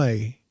sadness in a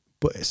way,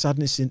 but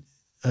sadness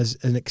as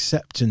an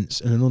acceptance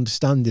and an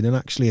understanding, and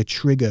actually a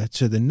trigger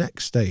to the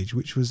next stage,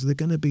 which was they're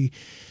going to be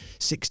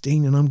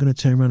 16 and I'm going to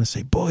turn around and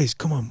say, boys,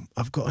 come on,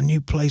 I've got a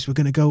new place we're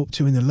going to go up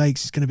to in the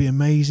lakes. It's going to be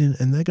amazing.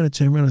 And they're going to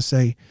turn around and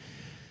say,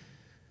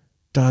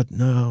 Dad,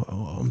 no,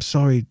 I'm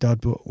sorry,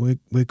 Dad, but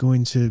we're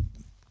going to,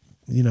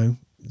 you know,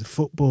 the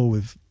football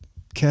with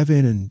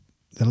Kevin and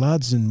the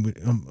lads, and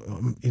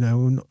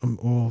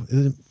or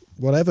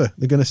whatever.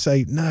 They're going to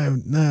say,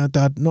 no,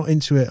 Dad, not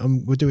into it.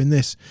 We're doing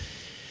this.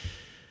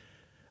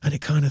 And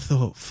it kind of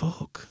thought,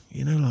 fuck,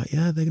 you know, like,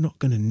 yeah, they're not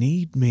going to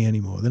need me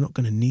anymore. They're not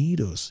going to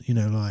need us, you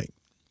know, like,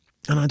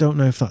 and I don't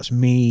know if that's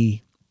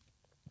me.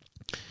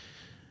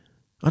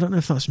 I don't know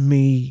if that's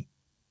me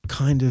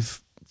kind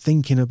of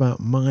thinking about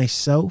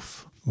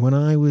myself when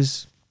I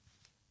was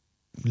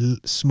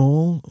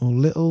small or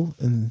little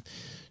and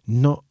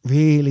not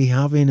really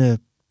having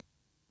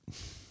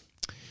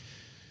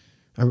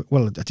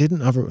well, I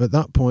didn't have at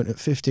that point at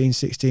 15,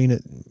 16,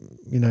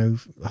 you know,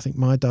 I think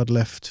my dad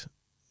left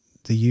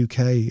the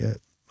UK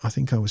I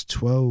think I was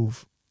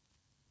 12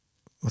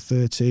 or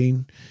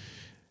 13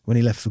 when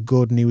he left for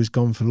good, and he was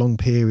gone for long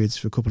periods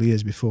for a couple of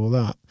years before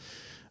that.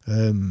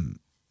 And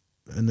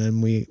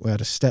then we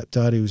had a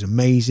stepdad who was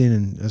amazing,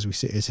 and as we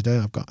sit here today,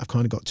 I've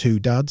kind of got two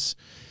dads,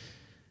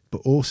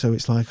 but also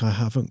it's like I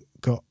haven't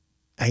got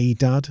a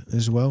dad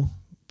as well,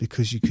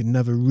 because you can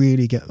never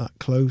really get that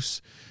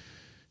close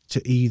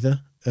to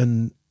either.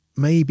 And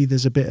maybe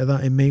there's a bit of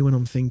that in me when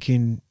I'm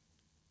thinking,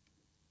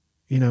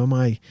 you know,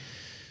 I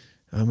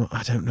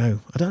don't know.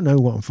 I don't know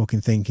what I'm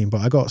fucking thinking,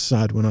 but I got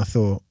sad when I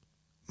thought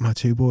my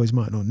two boys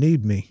might not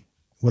need me.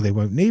 Well, they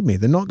won't need me.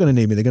 They're not going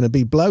to need me. They're going to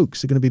be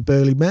blokes. They're going to be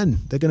burly men.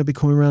 They're going to be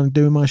coming around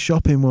doing my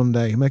shopping one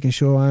day, making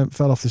sure I haven't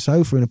fell off the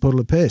sofa in a puddle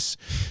of piss.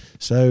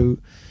 So,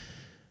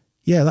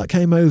 yeah, that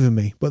came over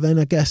me. But then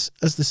I guess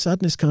as the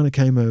sadness kind of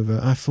came over,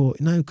 I thought,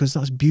 no, because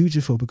that's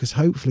beautiful, because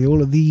hopefully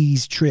all of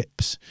these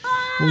trips,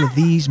 all of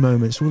these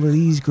moments, all of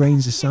these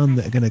grains of sand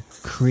that are going to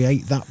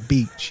create that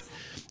beach,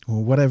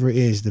 or whatever it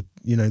is, the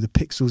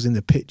pixels in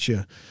the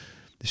picture,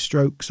 the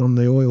strokes on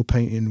the oil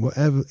painting,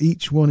 whatever,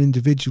 each one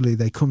individually,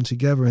 they come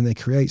together and they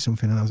create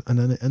something.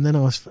 And then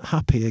I was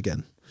happy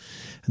again.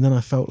 And then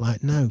I felt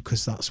like, no,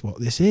 because that's what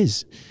this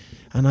is.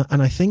 And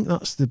I think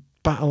that's the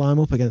battle I'm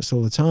up against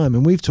all the time.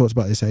 And we've talked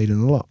about this,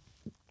 Aidan, a lot.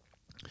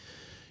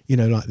 You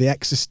know, like the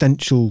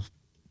existential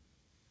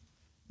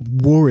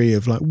worry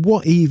of like,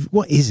 what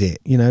is it?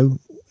 You know,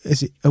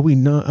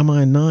 am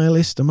I a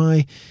nihilist?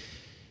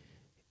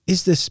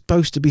 Is there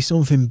supposed to be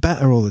something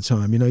better all the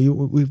time? You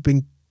know,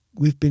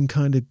 we've been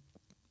kind of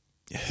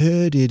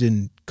herded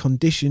and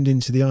conditioned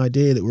into the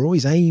idea that we're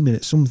always aiming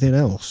at something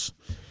else.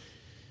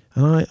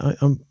 And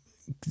I'm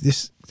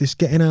this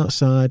getting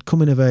outside,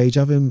 coming of age,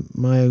 having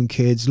my own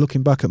kids,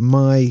 looking back at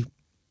my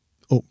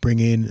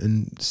upbringing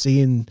and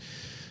seeing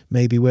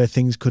maybe where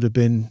things could have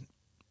been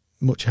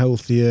much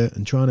healthier,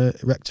 and trying to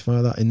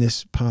rectify that in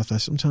this path. I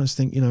sometimes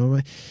think, you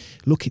know,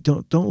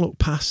 don't look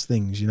past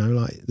things, you know,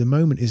 like the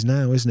moment is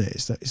now, isn't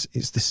it?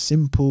 It's the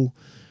simple,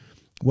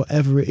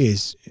 whatever it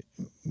is,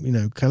 you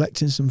know,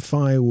 collecting some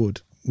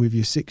firewood with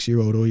your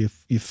 6-year-old or your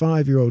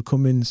 5-year-old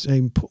coming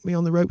saying, put me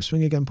on the rope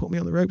swing again, put me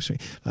on the rope swing.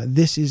 Like,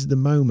 this is the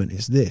moment,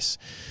 it's this.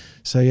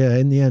 So yeah,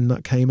 in the end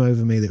that came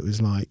over me, that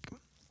was like,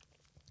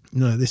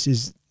 no, this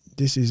is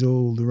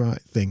all the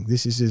right thing.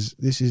 This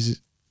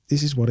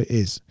is what it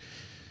is.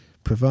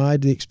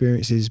 Provide the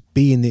experiences,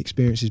 be in the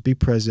experiences, be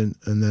present,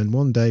 and then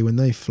one day when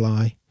they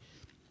fly,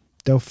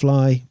 they'll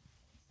fly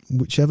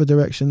whichever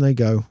direction they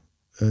go.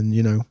 And,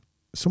 you know,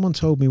 someone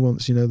told me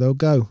once, you know, they'll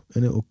go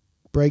and it'll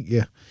break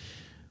you,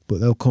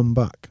 but they'll come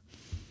back.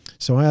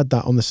 So I had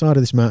that on the side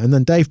of this mountain. And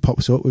then Dave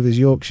pops up with his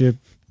Yorkshire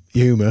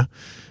humour,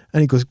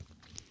 and he goes,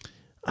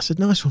 I said,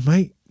 nice one,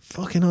 mate.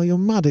 Fucking hell, you're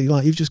mad.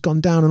 Like, you've just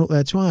gone down and up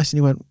there twice. And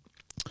he went,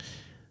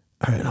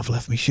 I reckon I've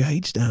left my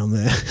shades down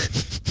there.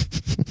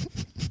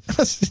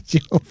 I said,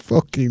 you're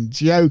fucking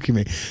joking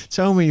me.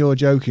 Tell me you're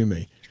joking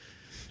me.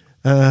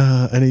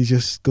 And he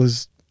just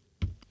goes,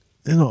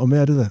 they're not on me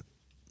head, are they?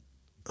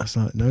 I was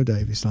like, no,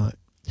 Dave. He's like,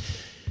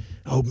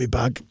 hold me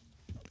bag.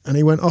 And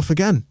he went off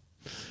again.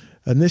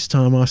 And this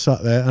time I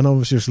sat there and I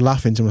was just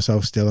laughing to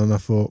myself still. And I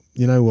thought,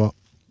 you know what?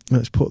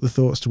 Let's put the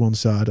thoughts to one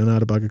side, and I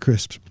had a bag of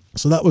crisps.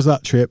 So that was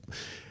that trip.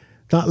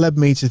 That led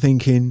me to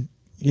thinking,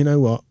 you know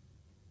what?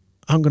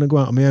 I'm going to go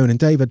out on my own. And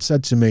Dave had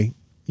said to me,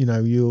 you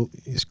know,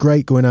 it's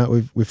great going out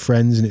with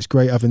friends, and it's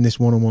great having this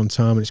one-on-one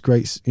time, and it's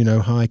great, you know,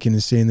 hiking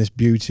and seeing this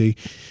beauty.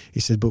 He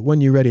said, but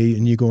when you're ready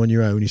and you go on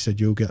your own, he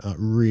said, you'll get that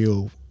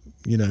real,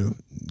 you know,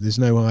 there's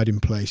no hiding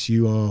place.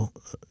 You are,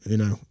 you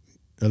know,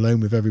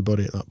 alone with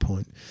everybody at that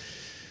point.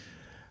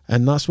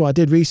 And that's what I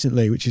did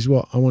recently, which is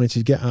what I wanted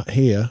to get at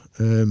here,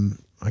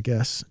 I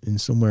guess, in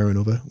some way or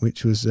another,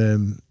 which was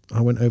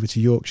I went over to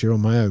Yorkshire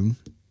on my own,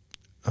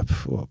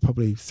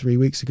 probably 3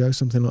 weeks ago,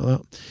 something like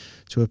that,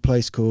 to a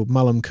place called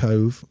Malham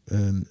Cove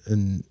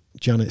and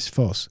Janet's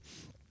Foss.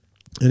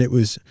 And it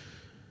was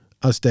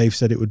as Dave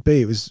said it would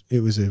be,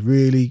 it was a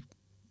really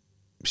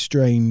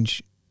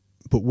strange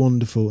but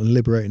wonderful and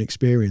liberating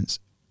experience.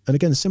 And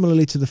again,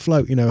 similarly to the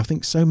float, you know, I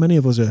think so many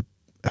of us are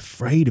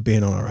afraid of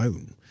being on our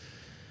own.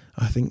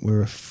 I think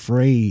we're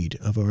afraid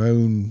of our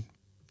own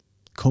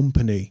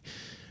company,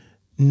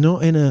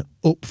 not in a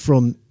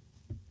upfront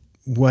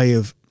way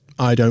of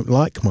I don't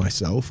like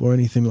myself or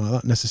anything like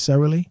that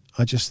necessarily.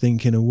 I just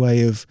think in a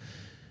way of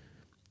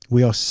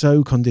we are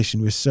so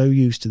conditioned, we're so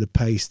used to the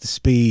pace, the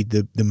speed,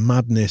 the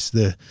madness,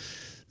 the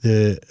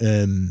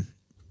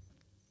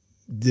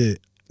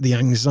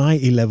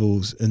anxiety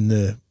levels, and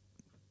to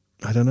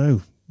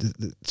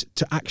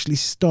actually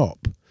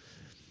stop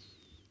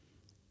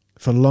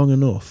for long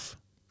enough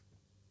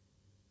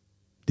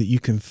that you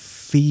can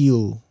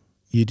feel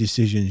your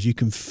decisions, you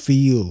can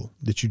feel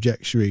the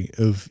trajectory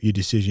of your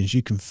decisions,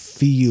 you can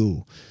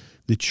feel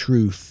the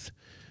truth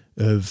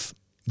of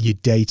your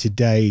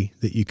day-to-day,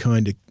 that you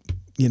kind of,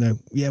 you know,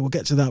 yeah, we'll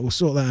get to that, we'll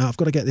sort that out, I've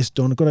got to get this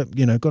done, I've got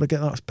to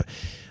get that. But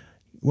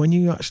when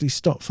you actually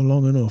stop for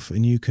long enough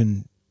and you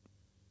can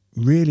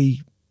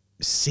really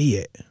see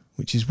it,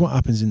 which is what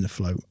happens in the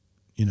float,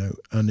 you know,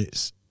 and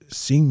it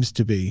seems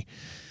to be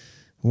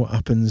what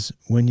happens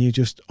when you're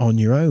just on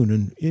your own.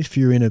 And if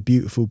you're in a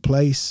beautiful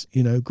place,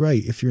 you know,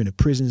 great. If you're in a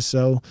prison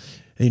cell,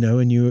 you know,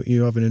 and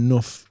you're having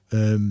enough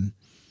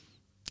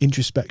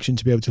introspection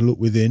to be able to look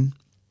within,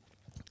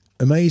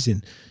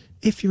 amazing.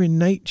 If you're in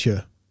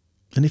nature,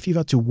 and if you've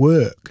had to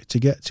work to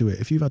get to it,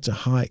 if you've had to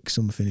hike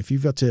something, if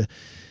you've had to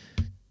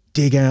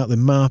dig out the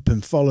map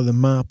and follow the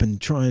map and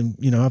try and,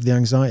 you know, have the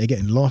anxiety of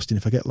getting lost, and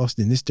if I get lost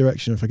in this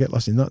direction, if I get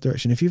lost in that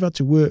direction, if you've had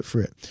to work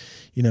for it,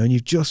 you know, and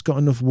you've just got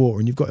enough water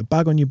and you've got a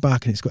bag on your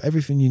back and it's got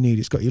everything you need,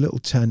 it's got your little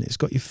tent, it's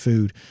got your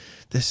food,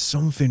 there's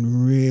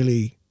something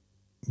really,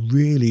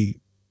 really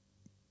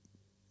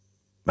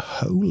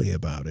holy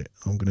about it,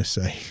 I'm going to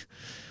say.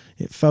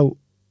 It felt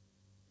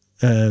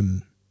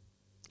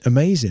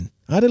amazing.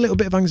 I had a little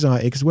bit of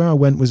anxiety because where I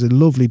went was a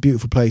lovely,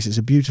 beautiful place. It's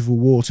a beautiful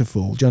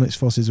waterfall. Janet's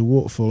Foss is a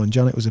waterfall, and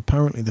Janet was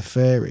apparently the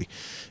fairy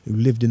who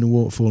lived in the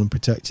waterfall and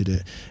protected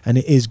it. And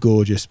it is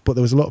gorgeous, but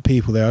there was a lot of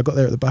people there. I got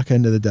there at the back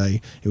end of the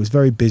day. It was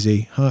very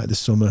busy, height of the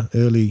summer,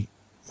 early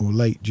or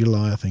late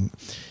July, I think.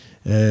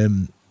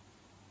 And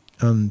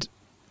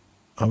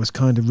I was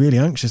kind of really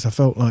anxious. I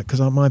felt like,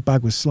 because my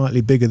bag was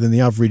slightly bigger than the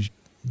average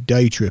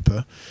day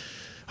tripper,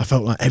 I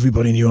felt like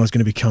everybody knew I was going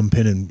to be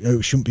camping, and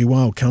it shouldn't be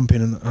wild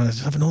camping, and I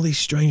was having all these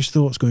strange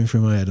thoughts going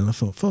through my head, and I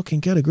thought,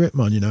 fucking get a grip,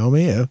 man, you know, I'm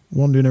here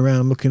wandering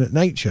around looking at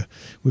nature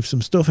with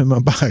some stuff in my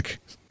bag.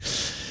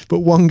 But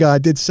one guy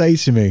did say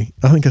to me,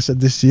 I think I said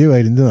this to you,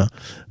 Aidan, didn't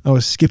I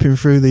was skipping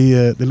through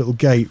the little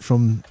gate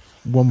from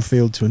one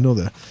field to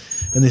another,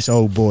 and this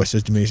old boy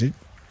says to me, he said,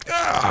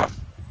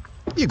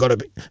 you got to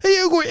be,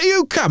 are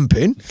you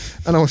camping?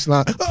 And I was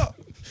like, oh.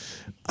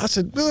 I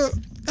said,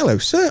 hello,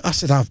 sir. I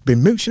said, I've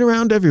been mooching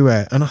around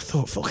everywhere. And I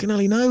thought, fucking hell,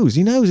 he knows.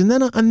 And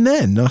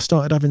then I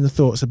started having the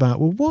thoughts about,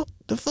 well, what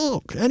the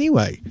fuck?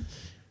 Anyway,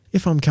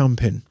 if I'm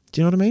camping,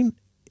 do you know what I mean?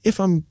 If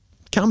I'm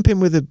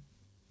camping with a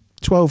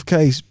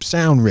 12K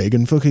sound rig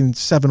and fucking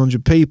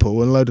 700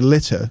 people and a load of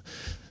litter,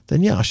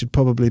 then yeah, I should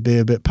probably be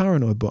a bit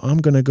paranoid, but I'm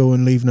going to go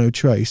and leave no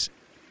trace.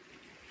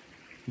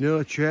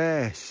 No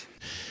trace.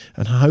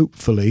 And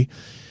hopefully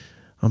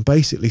I'm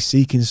basically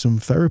seeking some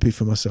therapy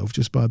for myself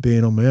just by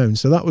being on my own.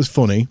 So that was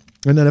funny.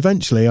 And then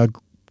eventually I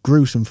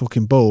grew some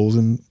fucking balls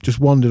and just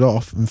wandered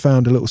off and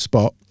found a little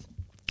spot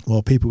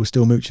while people were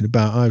still mooching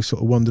about. I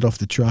sort of wandered off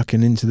the track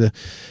and into the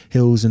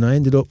hills, and I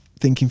ended up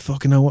thinking,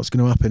 fucking hell, what's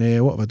going to happen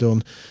here? What have I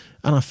done?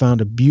 And I found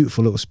a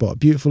beautiful little spot,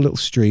 beautiful little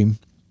stream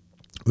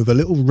with a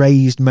little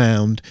raised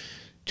mound.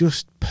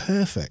 Just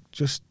perfect.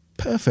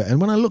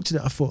 And when I looked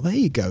at it, I thought, there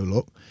you go,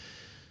 look.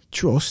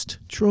 Trust,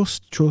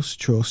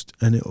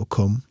 and it'll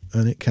come.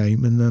 And it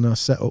came, and then I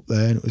set up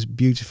there, and it was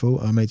beautiful.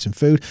 I made some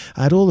food.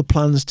 I had all the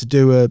plans to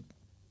do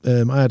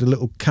I had a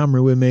little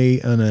camera with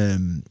me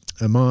and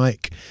a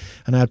mic,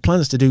 and I had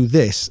plans to do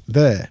this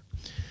there.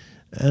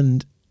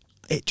 And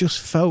it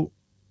just felt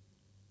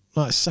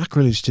like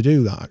sacrilege to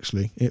do that,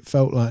 actually. It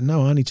felt like,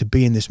 no, I need to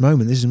be in this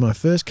moment. This is my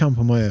first camp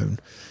on my own.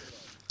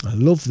 I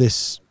love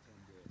this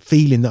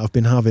feeling that I've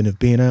been having of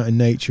being out in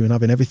nature and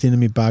having everything in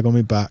my bag on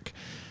my back.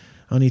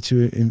 I need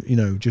to, you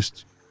know,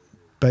 just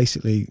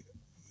basically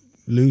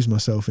lose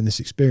myself in this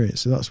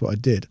experience. So that's what I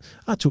did.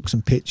 I took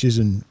some pictures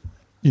and,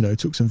 you know,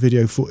 took some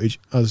video footage,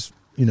 as,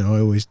 you know, I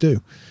always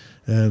do,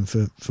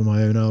 for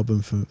my own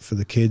album, for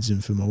the kids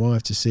and for my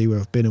wife to see where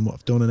I've been and what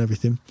I've done and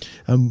everything.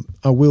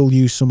 I will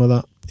use some of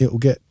that.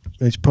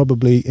 It's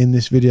probably in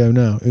this video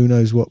now. Who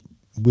knows what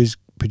whiz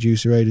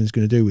producer Aidan's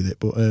going to do with it,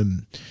 but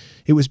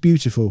it was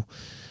beautiful.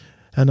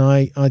 And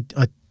I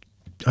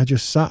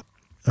just sat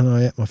and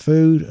I ate my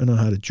food and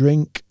I had a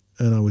drink,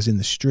 and I was in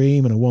the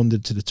stream, and I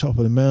wandered to the top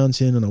of the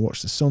mountain, and I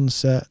watched the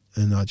sunset,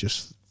 and I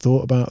just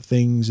thought about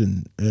things,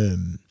 and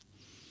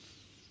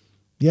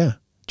yeah,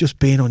 just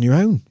being on your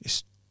own.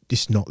 It's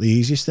not the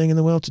easiest thing in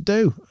the world to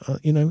do.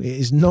 You know, it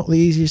is not the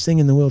easiest thing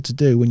in the world to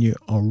do when you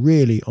are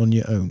really on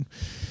your own.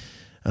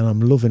 And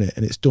I'm loving it,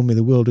 and it's done me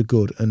the world of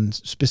good. And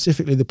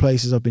specifically the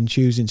places I've been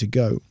choosing to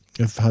go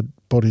have had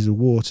bodies of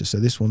water. So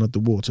this one had the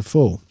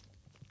waterfall.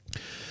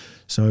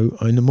 So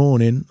in the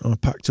morning, I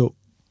packed up.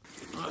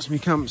 That's my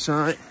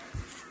campsite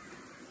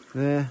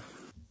there.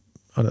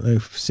 I don't know,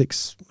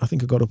 6. I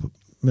think I got up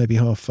maybe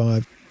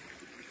 5:30.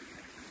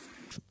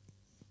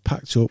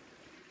 Packed up.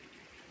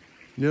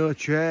 No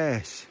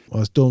trace. I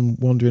was done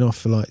wandering off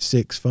for like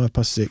 6,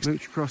 6:05.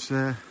 Mooch across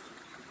there,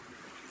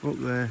 up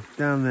there,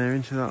 down there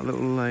into that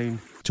little lane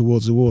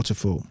towards the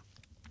waterfall.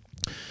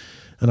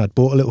 And I'd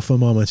bought a little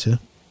thermometer.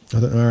 I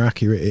don't know how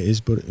accurate it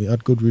is, but it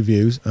had good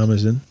reviews.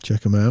 Amazon,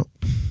 check them out.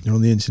 They're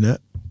on the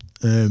internet.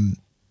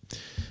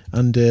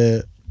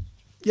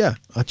 Yeah,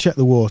 I checked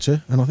the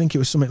water, and I think it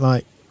was something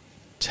like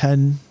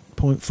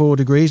 10.4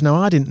 degrees. Now,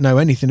 I didn't know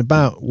anything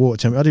about water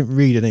temperature. I didn't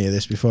read any of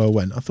this before I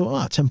went. I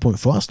thought,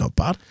 10.4, that's not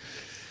bad.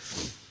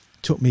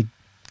 Took me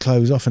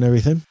clothes off and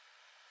everything.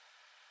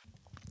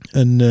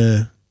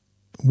 And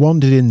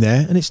wandered in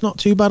there, and it's not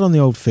too bad on the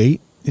old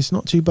feet. It's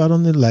not too bad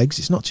on the legs.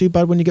 It's not too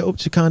bad when you get up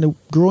to kind of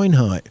groin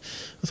height.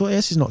 I thought,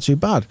 yes, it's not too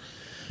bad.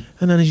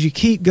 And then as you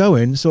keep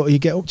going, sort of you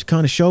get up to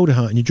kind of shoulder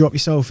height and you drop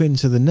yourself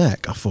into the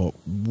neck. I thought,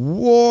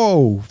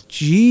 whoa,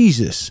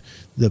 Jesus,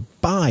 the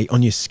bite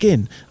on your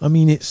skin. I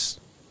mean, it's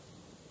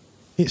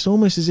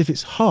almost as if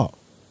it's hot.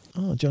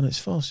 Oh, John, it's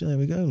false. There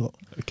we go, look.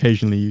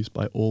 Occasionally used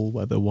by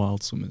all-weather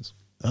wild swimmers.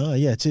 Ah,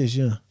 yeah, it is,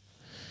 yeah.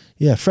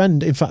 Yeah,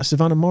 friend, in fact,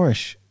 Savannah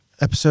Morrish,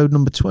 episode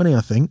number 20, I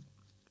think.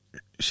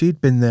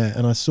 She'd been there,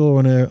 and I saw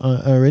on her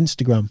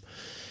Instagram.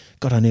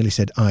 God, I nearly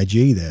said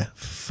IG there.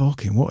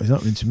 Fucking, what is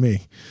happening to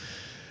me?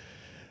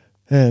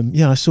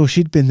 Yeah, I saw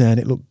she'd been there, and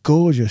it looked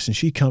gorgeous, and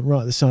she camped right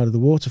at the side of the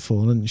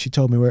waterfall, and she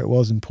told me where it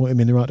was and pointed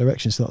me in the right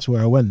direction, so that's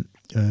where I went.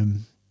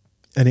 And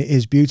it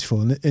is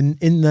beautiful. And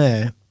in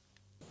there,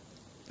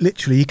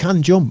 literally, you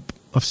can jump.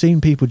 I've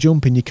seen people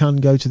jumping. You can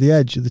go to the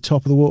edge at the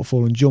top of the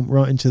waterfall and jump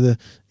right into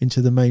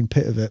the main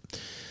pit of it.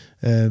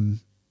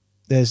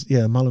 There's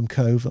Malham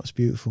Cove. That's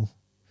beautiful.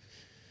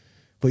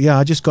 But yeah,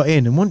 I just got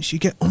in, and once you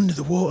get under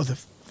the water, the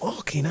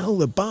fucking hell,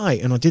 the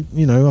bite. And I did,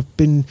 I've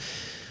been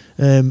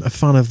a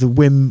fan of the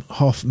Wim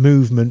Hof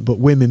movement, but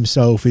Wim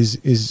himself is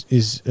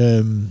he's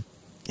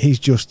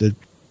just a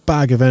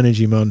bag of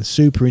energy, man.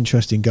 Super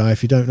interesting guy.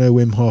 If you don't know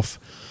Wim Hof,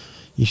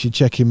 you should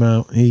check him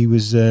out. He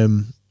was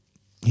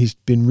he's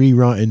been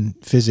rewriting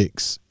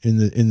physics in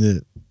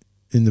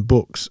the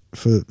books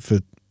for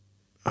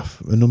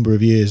a number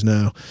of years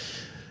now,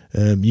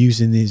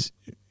 using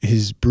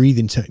his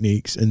breathing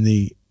techniques and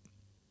the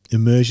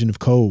immersion of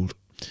cold,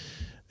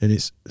 and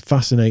it's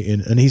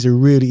fascinating. And he's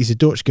a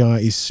Dutch guy.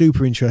 He's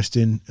super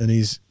interesting, and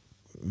he's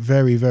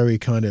very, very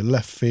kind of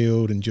left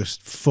field and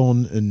just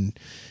fun. And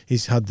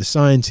he's had the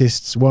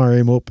scientists wire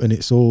him up, and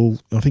it's all,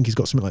 I think he's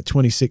got something like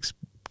 26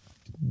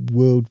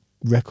 world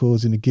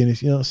records in the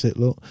Guinness. Yeah, that's it.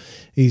 Look,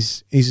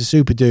 he's a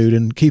super dude,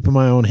 and keep an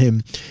eye on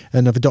him.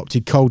 And I've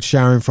adopted cold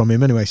showering from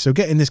him anyway. So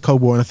get in this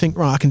cold water, and I think,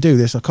 right, I can do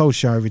this. I cold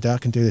shower every day. I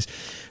can do this.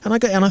 And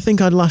I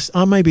think I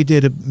maybe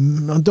did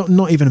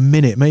not even a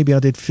minute. Maybe I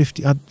did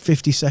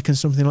 50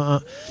 seconds, something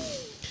like that.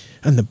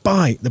 And the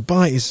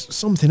bite is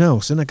something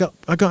else. And I got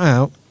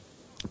out,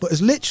 but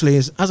as literally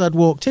as I'd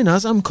walked in,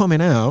 as I'm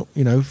coming out,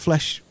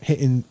 flesh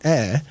hitting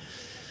air,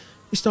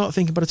 you start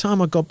thinking, by the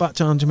time I got back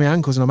down to my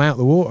ankles and I'm out of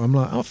the water, I'm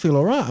like, I feel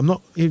all right. I'm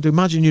not, you'd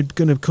imagine you're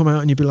going to come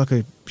out and you'd be like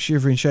a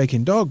shivering,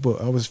 shaking dog, but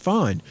I was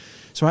fine.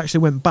 So I actually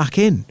went back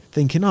in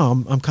thinking,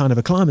 I'm kind of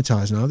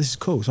acclimatized now. This is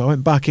cool. So I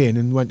went back in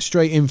and went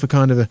straight in for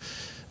kind of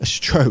a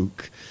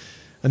stroke,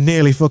 and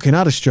nearly fucking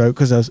had a stroke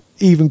because I was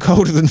even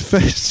colder than the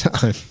first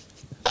time.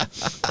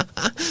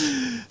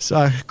 So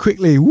I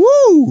quickly,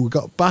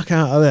 got back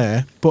out of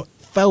there, but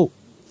felt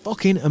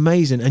fucking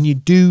amazing. And you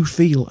do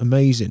feel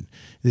amazing.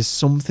 There's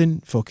something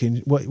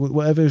fucking,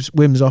 whatever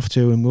Wim's off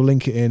to, and we'll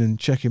link it in and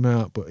check him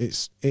out. But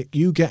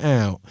you get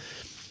out,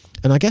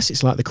 and I guess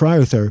it's like the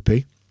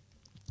cryotherapy.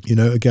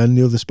 Again,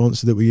 the other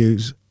sponsor that we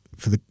use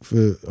for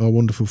our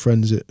wonderful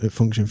friends at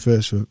Function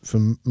First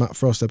from Matt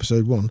Frost,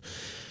 episode 1,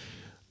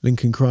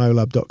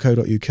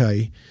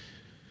 lincolncryolab.co.uk.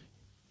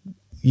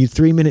 You're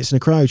 3 minutes in a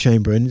cryo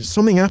chamber, and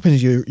something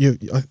happens. You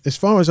as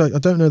far as I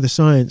don't know the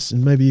science,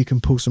 and maybe you can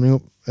pull something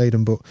up,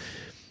 Aidan, but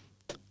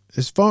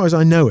as far as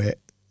I know it,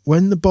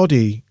 when the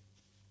body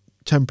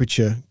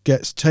temperature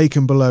gets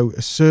taken below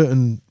a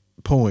certain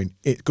point,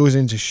 it goes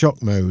into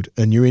shock mode,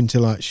 and you're into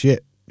like,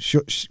 shit,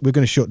 we're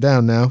going to shut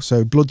down now.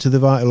 So blood to the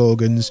vital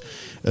organs,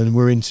 and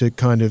we're into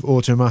kind of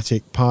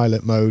automatic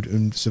pilot mode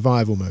and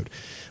survival mode.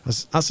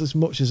 That's as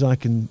much as I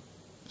can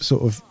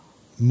sort of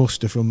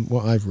muster from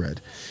what I've read.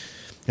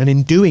 And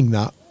in doing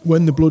that,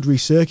 when the blood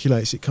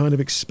recirculates, it kind of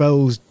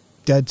expels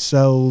dead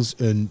cells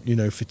and,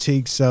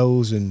 fatigue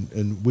cells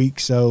and weak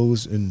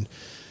cells and,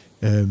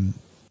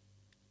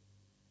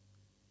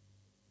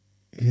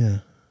 yeah.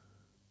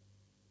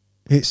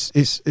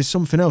 It's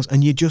something else,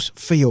 and you just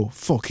feel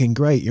fucking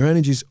great. Your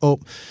energy's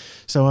up.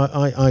 So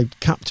I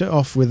capped it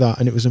off with that,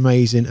 and it was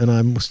amazing. And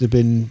I must have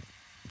been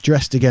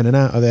dressed again and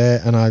out of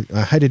there, and I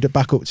headed it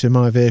back up to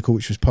my vehicle,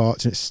 which was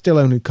parked, and it's still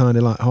only kind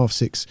of like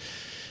 6:30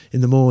 in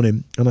the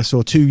morning. And I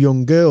saw 2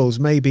 young girls,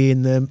 maybe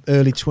in their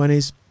early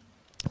 20s,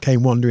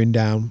 came wandering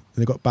down, and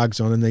they got bags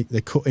on, and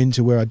they cut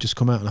into where I'd just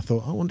come out, and I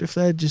thought, I wonder if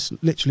they're just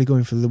literally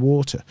going for the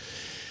water.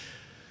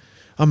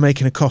 I'm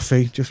making a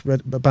coffee, just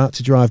about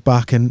to drive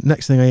back, and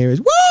next thing I hear is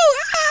woo,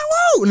 ah,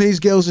 woo, and these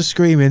girls are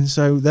screaming.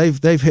 So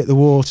they've hit the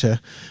water,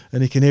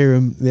 and you can hear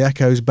them, the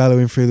echoes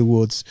bellowing through the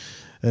woods.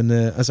 And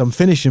as I'm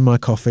finishing my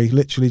coffee,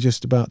 literally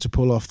just about to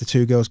pull off, the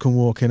two girls come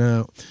walking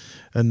out,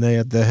 and they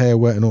had their hair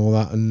wet and all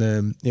that,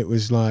 and it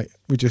was like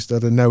we just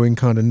had a knowing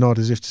kind of nod,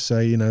 as if to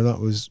say, you know, that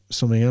was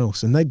something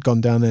else. And they'd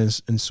gone down there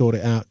and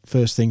sorted it out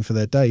first thing for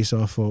their day.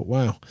 So I thought,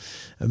 wow,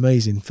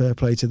 amazing, fair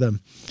play to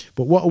them.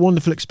 But what a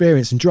wonderful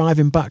experience. And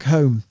driving back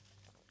home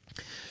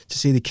to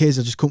see the kids,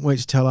 I just couldn't wait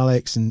to tell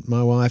Alex and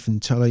my wife,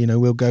 and tell her, you know,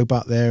 we'll go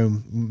back there,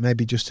 and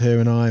maybe just her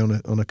and I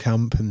on a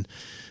camp, and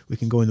we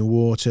can go in the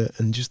water,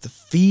 and just the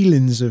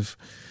feelings of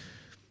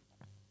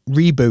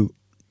reboot,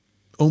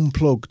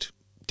 unplugged,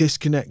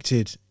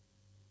 disconnected.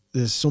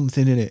 There's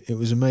something in it. It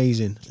was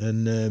amazing.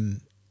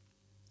 And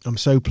I'm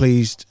so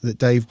pleased that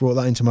Dave brought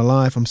that into my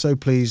life. I'm so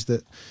pleased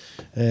that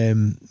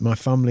my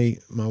family,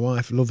 my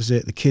wife loves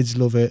it. The kids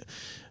love it.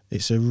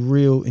 It's a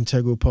real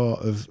integral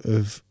part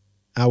of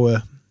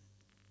our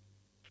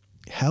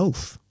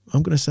health.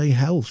 I'm going to say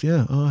health.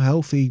 Yeah. Our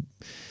healthy,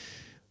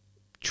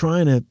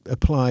 trying to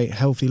apply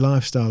healthy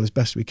lifestyle as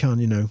best we can.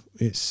 You know,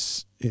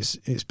 it's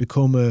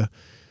become a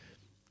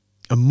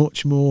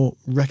much more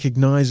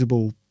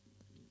recognizable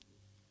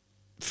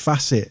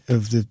facet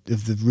of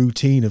the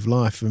routine of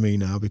life for me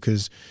now,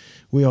 because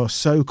we are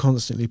so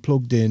constantly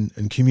plugged in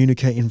and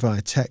communicating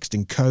via text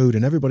and code,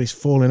 and everybody's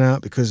falling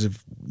out because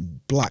of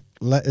black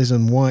letters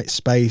and white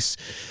space,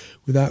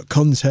 without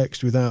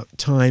context, without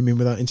timing,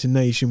 without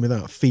intonation,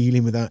 without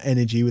feeling, without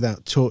energy,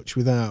 without touch,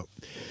 without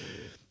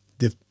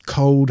the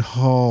cold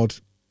hard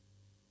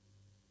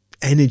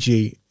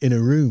energy in a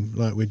room.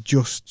 Like we're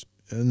just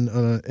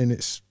and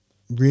it's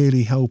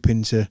really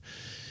helping to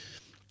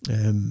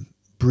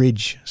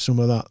bridge some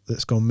of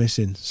that's gone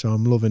missing. So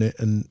I'm loving it,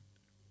 and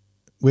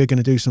we're going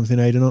to do something,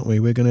 Aidan, aren't we?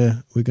 We're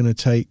going to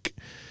take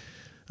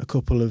a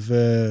couple of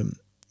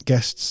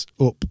guests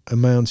up a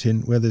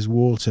mountain where there's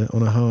water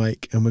on a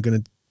hike, and we're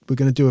going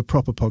to do a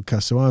proper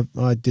podcast. So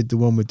I did the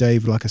one with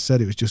Dave. Like I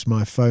said, it was just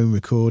my phone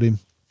recording,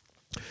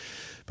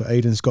 but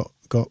Aidan's got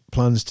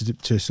plans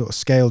to sort of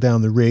scale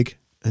down the rig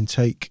and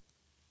take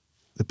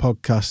the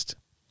podcast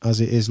as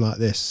it is, like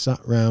this, sat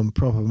round,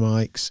 proper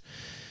mics,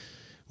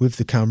 with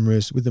the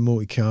cameras, with the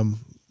multicam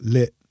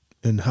lit,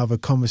 and have a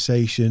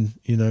conversation.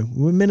 You know,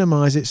 we'll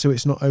minimise it so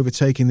it's not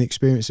overtaking the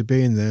experience of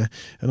being there.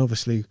 And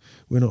obviously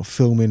we're not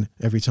filming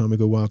every time we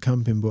go wild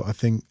camping, but I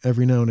think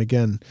every now and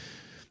again,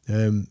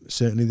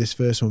 certainly this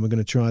first one, we're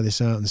going to try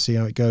this out and see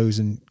how it goes.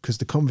 And because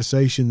the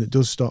conversation that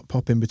does start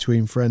popping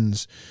between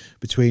friends,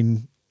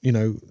 you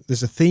know,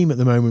 there's a theme at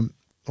the moment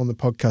on the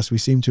podcast. We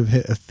seem to have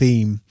hit a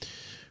theme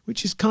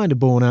which is kind of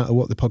born out of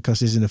what the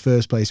podcast is in the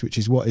first place, which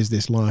is, what is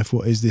this life?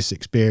 What is this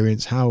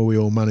experience? How are we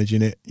all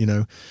managing it? You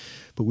know,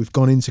 but we've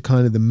gone into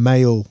kind of the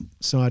male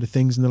side of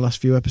things in the last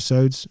few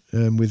episodes,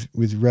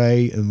 with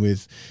Ray and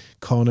with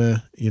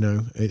Connor. You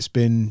know, it's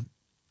been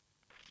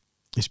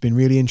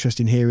really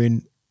interesting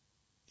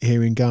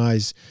hearing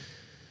guys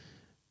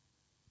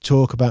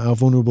talk about how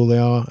vulnerable they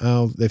are,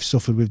 how they've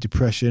suffered with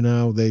depression,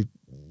 how they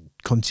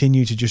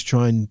continue to just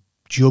try and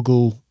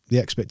juggle the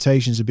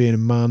expectations of being a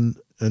man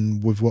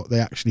and with what they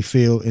actually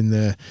feel in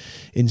their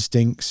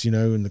instincts, you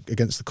know, and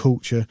against the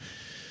culture.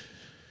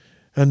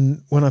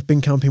 And when I've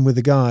been camping with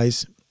the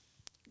guys,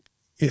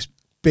 it's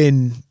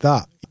been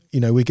that, you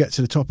know, we get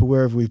to the top of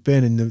wherever we've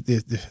been, and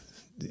the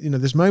you know,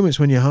 there's moments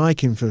when you're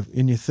hiking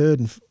in your third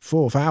and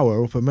fourth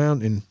hour up a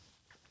mountain,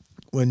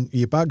 when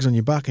your bag's on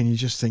your back and you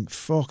just think,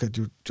 fuck,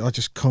 I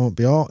just can't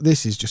be out.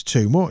 This is just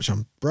too much.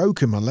 I'm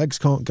broken. My legs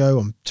can't go.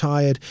 I'm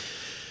tired.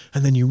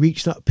 And then you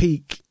reach that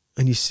peak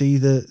and you see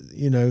the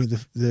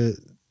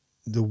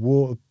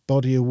water,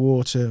 body of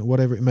water,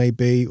 whatever it may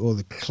be, or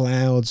the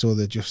clouds, or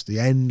the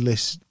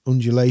endless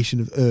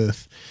undulation of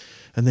earth.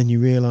 And then you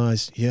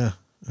realise, yeah.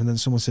 And then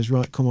someone says,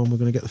 right, come on, we're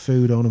going to get the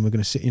food on, and we're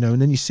going to sit, you know,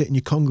 and then you sit and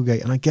you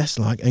congregate. And I guess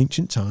like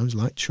ancient times,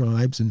 like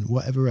tribes and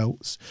whatever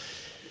else,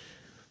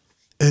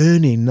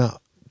 earning that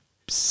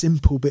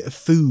simple bit of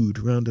food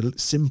around a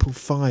simple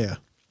fire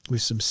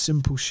with some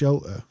simple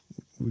shelter,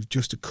 with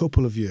just a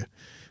couple of you,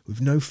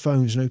 with no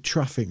phones, no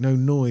traffic, no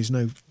noise,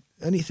 no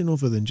anything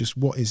other than just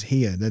what is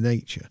here, the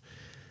nature.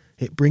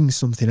 It brings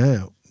something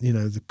out, you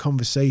know, the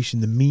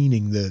conversation, the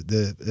meaning,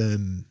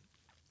 the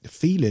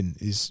feeling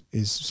is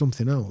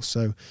something else.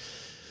 So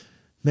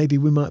maybe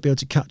we might be able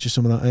to capture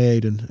some of that,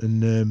 Aidan,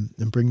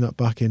 and bring that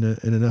back in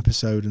an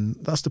episode. And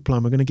that's the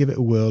plan. We're going to give it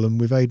a whirl. And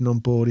with Aidan on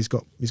board, he's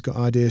got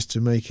ideas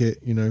to make it,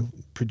 you know,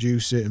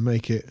 produce it and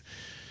make it,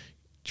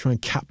 try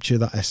and capture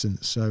that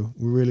essence. So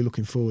we're really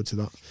looking forward to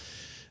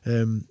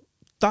that.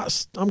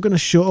 I'm going to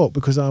shut up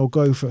because I'll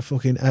go for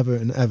fucking ever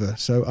and ever.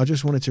 So I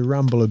just wanted to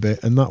ramble a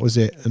bit, and that was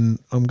it. And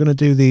I'm going to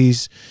do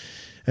these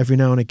every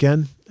now and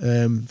again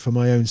for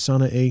my own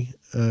sanity.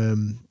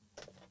 You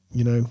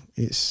know,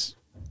 it's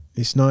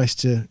nice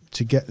to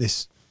get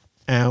this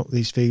out,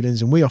 these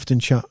feelings. And we often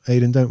chat,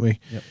 Aidan, don't we?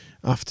 Yep.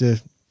 After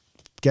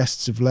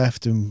guests have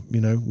left, and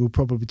we'll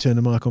probably turn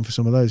the mic on for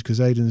some of those because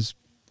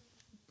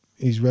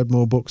he's read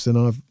more books than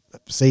I've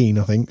seen,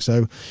 I think,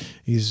 so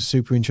he's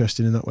super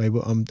interested in that way.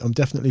 But I'm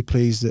definitely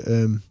pleased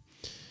that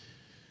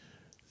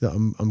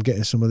I'm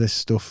getting some of this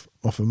stuff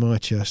off of my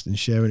chest and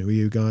sharing it with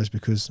you guys,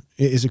 because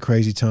it is a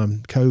crazy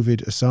time.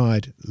 COVID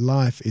aside,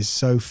 life is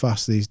so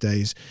fast these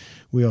days.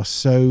 We are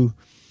so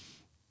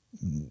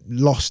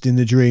lost in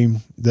the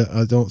dream that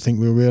I don't think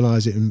we'll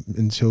realise it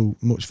until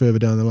much further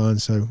down the line.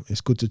 So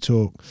it's good to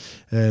talk.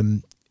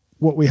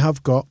 What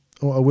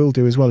I will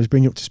do as well is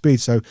bring you up to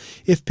speed. So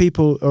if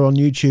people are on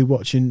YouTube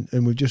watching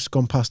and we've just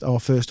gone past our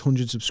first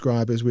 100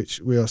 subscribers, which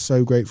we are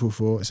so grateful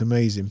for, it's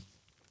amazing.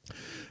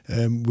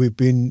 We've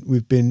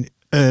been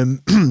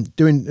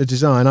doing a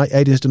design.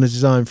 Aidan's done a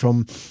design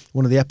from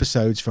one of the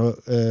episodes for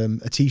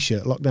a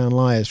t-shirt, Lockdown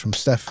Liars, from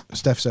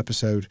Steph's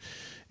episode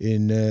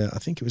in I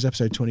think it was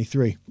episode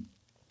 23.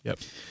 Yep.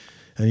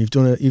 And you've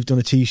done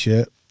a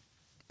t-shirt,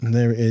 and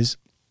there it is.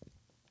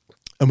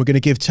 And we're going to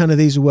give 10 of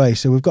these away.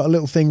 So we've got a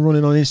little thing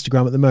running on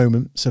Instagram at the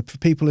moment. So for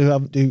people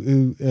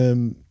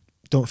who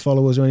don't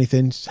follow us or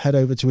anything, just head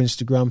over to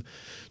Instagram,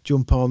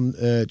 jump on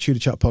Chew the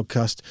Chat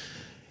podcast,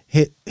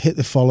 hit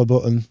the follow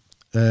button,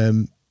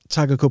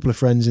 tag a couple of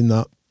friends in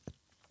that.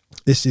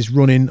 This is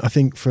running, I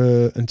think,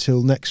 for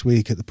until next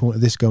week at the point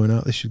of this going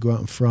out. This should go out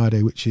on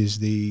Friday, which is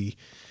the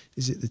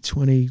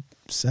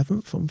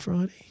 27th on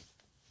Friday?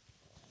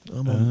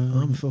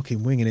 I'm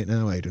fucking winging it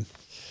now, Aidan.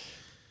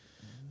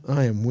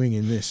 I am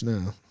winging this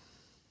now.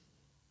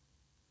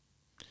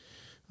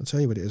 I'll tell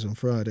you what it is on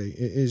Friday.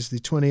 It is the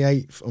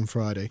 28th on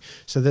Friday.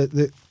 So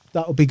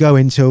that'll be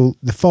going till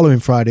the following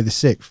Friday, the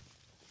 6th.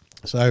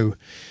 So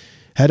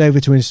head over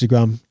to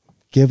Instagram,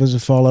 give us a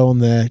follow on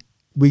there.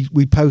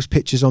 We post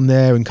pictures on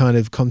there and kind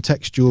of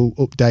contextual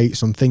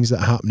updates on things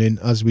that are happening,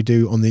 as we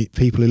do on the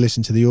people who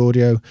listen to the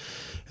audio,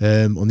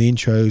 on the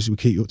intros. We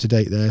keep you up to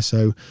date there.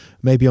 So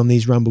maybe on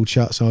these ramble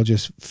chats, I'll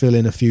just fill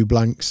in a few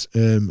blanks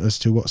as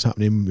to what's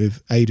happening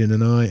with Aidan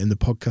and I and the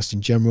podcast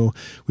in general.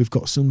 We've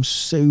got some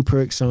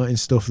super exciting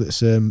stuff that's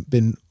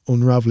been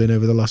unraveling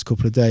over the last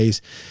couple of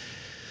days.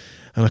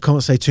 And I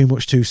can't say too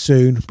much too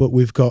soon, but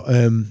we've got,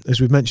 as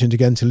we've mentioned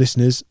again to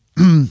listeners,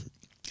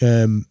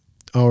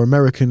 our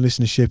American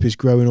listenership is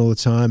growing all the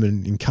time,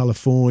 and in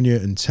California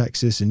and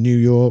Texas and New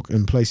York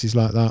and places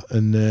like that.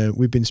 And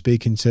we've been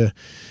speaking to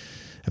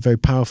a very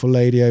powerful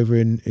lady over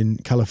in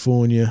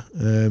California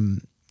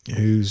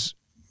who's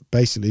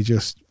basically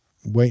just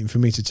waiting for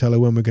me to tell her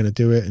when we're going to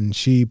do it. And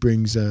she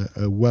brings a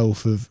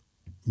wealth of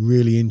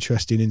really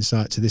interesting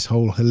insight to this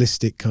whole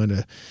holistic kind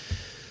of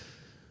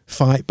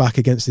fight back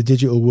against the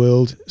digital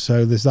world.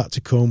 So there's that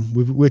to come.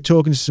 We're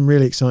talking to some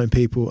really exciting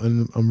people,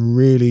 and I'm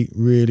really,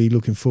 really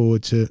looking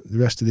forward to the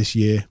rest of this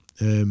year.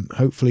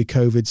 Hopefully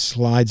COVID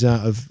slides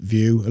out of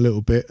view a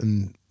little bit,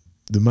 and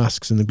the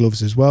masks and the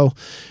gloves as well,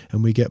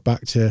 and we get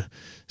back to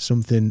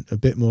something a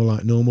bit more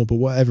like normal. But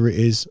whatever it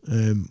is,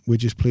 we're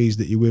just pleased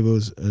that you're with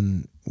us,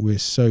 and we're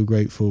so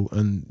grateful,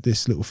 and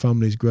this little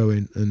family is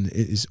growing, and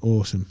it is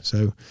awesome.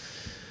 So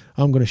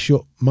I'm going to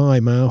shut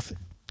my mouth.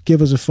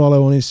 Give us a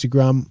follow on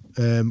Instagram.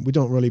 We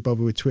don't really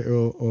bother with Twitter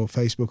or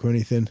Facebook or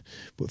anything,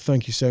 but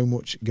thank you so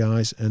much,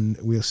 guys, and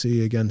we'll see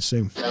you again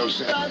soon.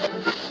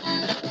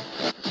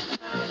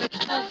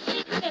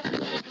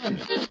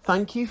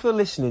 Thank you for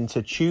listening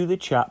to Chew the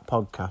Chat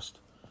podcast.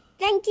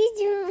 Thank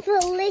you for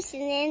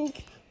listening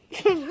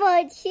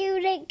to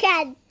Chew the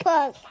Cat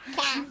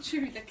podcast.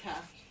 Chew the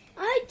cat.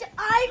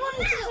 I want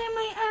to say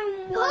my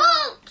own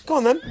word. Go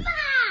on then.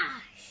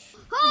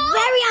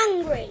 Very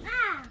angry.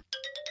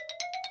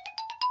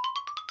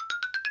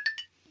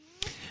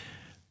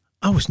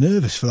 I was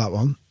nervous for that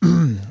one.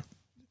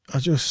 I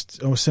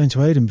was saying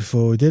to Aidan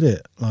before we did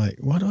it, like,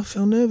 why do I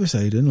feel nervous,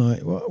 Aidan?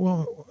 Like,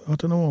 what I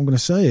don't know what I'm going to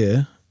say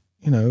here.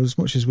 As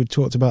much as we'd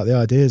talked about the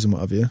ideas and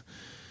what have you,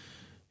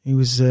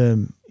 he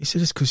said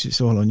it's because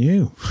it's all on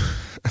you.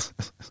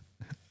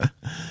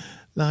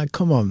 Like,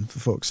 come on, for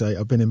fuck's sake.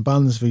 I've been in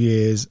bands for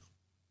years,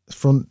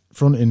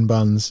 fronting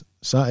bands,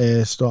 sat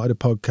here, started a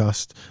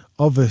podcast.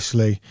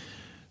 Obviously,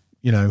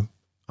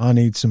 I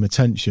need some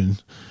attention,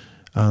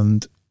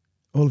 and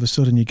all of a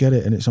sudden you get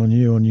it and it's on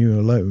you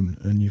alone,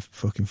 and you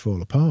fucking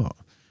fall apart.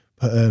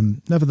 But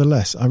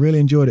nevertheless, I really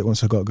enjoyed it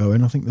once I got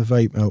going. I think the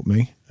vape helped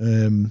me.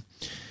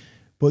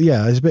 But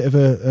yeah, it's a bit of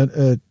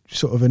a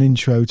sort of an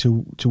intro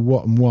to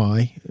what and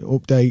why,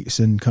 updates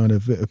and kind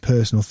of a bit of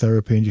personal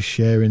therapy, and just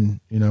sharing,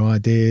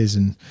 ideas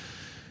and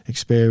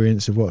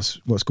experience of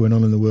what's going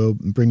on in the world,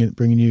 and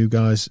bringing you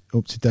guys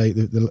up to date,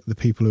 the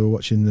people who are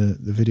watching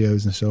the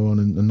videos and so on,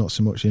 and not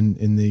so much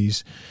in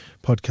these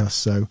podcasts.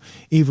 So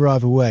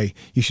either way,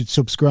 you should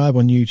subscribe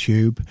on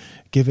YouTube,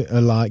 give it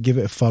a like, give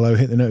it a follow,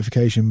 hit the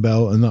notification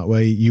bell, and that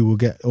way you will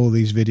get all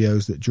these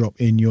videos that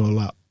drop in your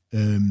lap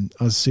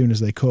as soon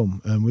as they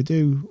come. And we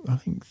do, I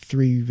think,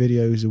 3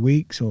 videos a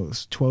week, so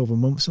it's 12 a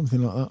month,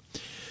 something like that.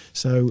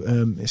 So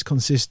it's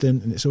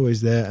consistent, and it's always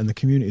there, and the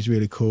community is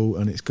really cool,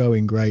 and it's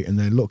going great, and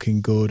they're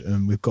looking good,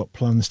 and we've got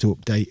plans to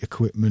update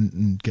equipment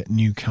and get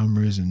new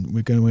cameras, and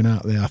we're going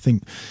out there. I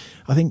think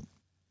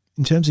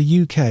in terms of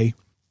UK,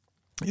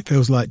 it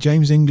feels like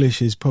James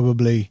English is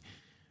probably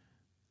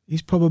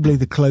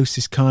the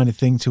closest kind of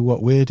thing to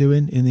what we're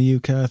doing in the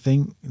UK. I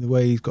think the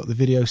way he's got the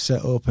video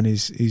set up and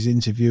he's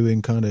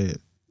interviewing kind of,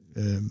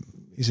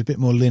 he's a bit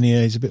more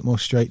linear, he's a bit more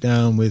straight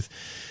down with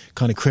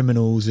kind of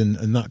criminals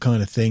and that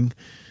kind of thing.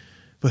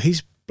 But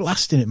he's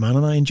blasting it, man,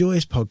 and I enjoy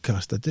his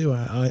podcast. I do.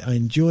 I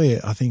enjoy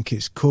it. I think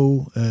it's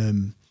cool.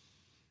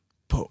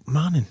 But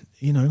man,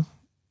 you know,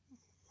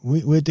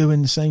 we're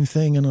doing the same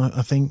thing, and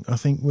I think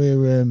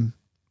we're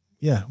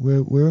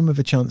we're in with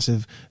a chance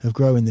of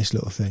growing this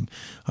little thing.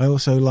 I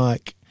also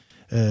like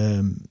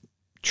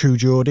True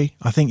Geordie.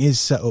 I think his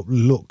setup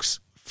looks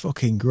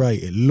fucking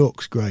great. It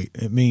looks great.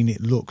 I mean,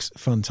 it looks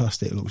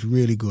fantastic. It looks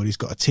really good. He's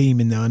got a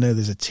team in there. I know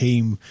there's a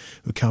team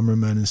with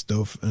cameramen and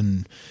stuff,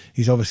 and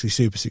he's obviously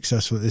super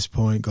successful at this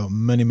point, got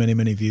many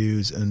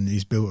views, and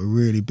he's built a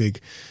really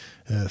big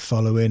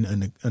following,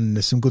 and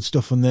there's some good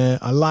stuff on there.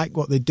 I like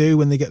what they do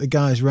when they get the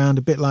guys round,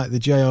 a bit like the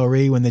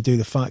JRE when they do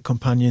the Fight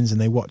Companions and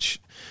they watch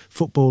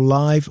football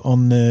live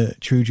on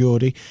True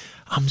Geordie.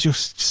 I'm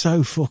just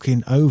so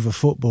fucking over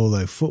football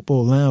though.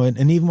 Football now,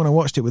 and even when I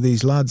watched it with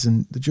these lads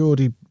and the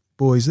Geordie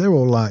boys, they're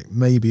all like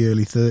maybe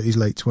early 30s,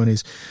 late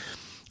 20s.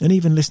 And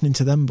even listening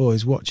to them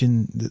boys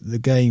watching the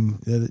game,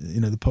 you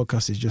know, the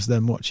podcast is just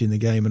them watching the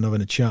game and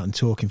having a chat and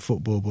talking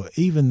football. But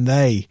even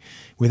they,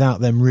 without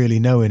them really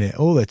knowing it,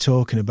 all they're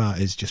talking about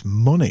is just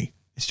money.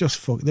 It's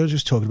just they're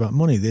just talking about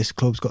money. This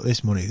club's got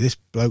this money. This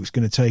bloke's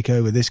going to take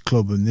over this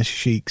club, and this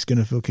sheik's going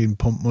to fucking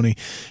pump money,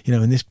 you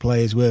know. And this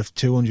player's worth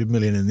 200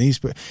 million, and he's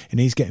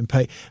getting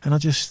paid. And I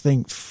just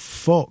think,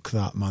 fuck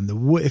that, man.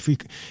 If we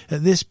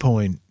at this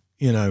point,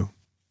 you know,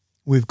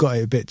 we've got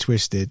it a bit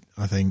twisted,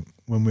 I think,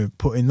 when we're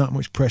putting that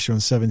much pressure on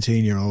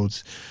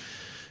 17-year-olds,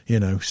 you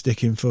know,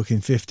 sticking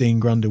fucking 15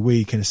 grand a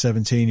week in a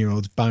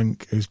 17-year-old's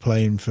bank who's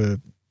playing for,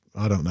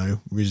 I don't know,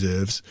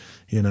 reserves,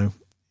 you know.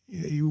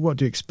 What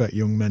do you expect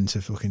young men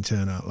to fucking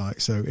turn out like?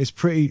 So it's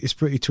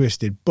pretty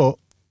twisted, but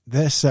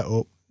their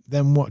setup,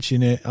 them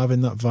watching it,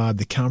 having that vibe,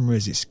 the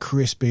cameras, it's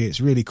crispy,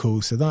 it's really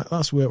cool. So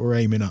that's where we're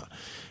aiming at.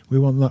 We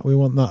want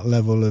that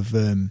level of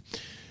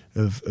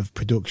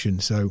production.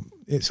 So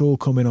it's all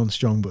coming on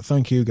strong. But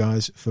thank you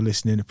guys for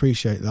listening.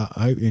 Appreciate that.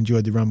 I hope you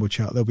enjoyed the Ramble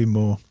Chat. There'll be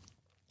more.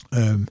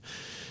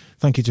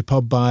 Thank you to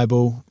Pod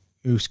Bible,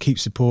 who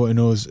keeps supporting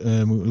us.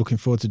 We're looking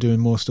forward to doing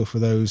more stuff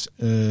with those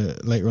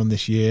later on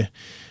this year.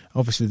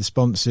 Obviously the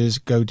sponsors,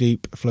 Go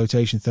Deep,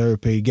 Flotation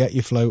Therapy, get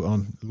your float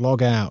on,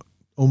 log out,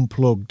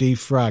 unplug,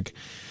 defrag.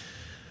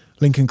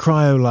 Lincoln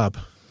Cryo Lab,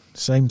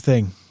 same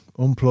thing,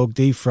 unplug,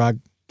 defrag,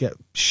 get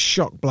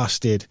shock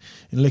blasted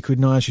in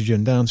liquid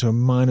nitrogen down to a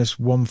minus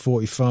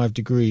 145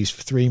 degrees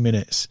for 3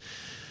 minutes.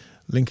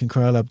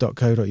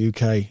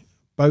 LincolnCryoLab.co.uk.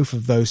 Both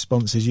of those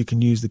sponsors, you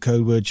can use the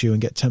code word CHEW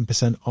and get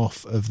 10%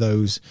 off of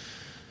those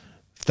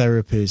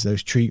therapies,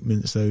 those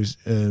treatments, those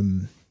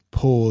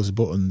pause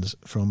buttons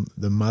from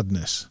the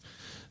madness.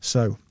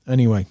 So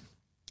anyway,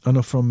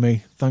 enough from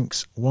me.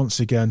 Thanks once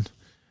again.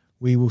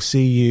 We will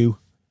see you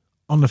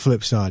on the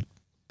flip side.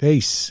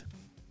 Peace.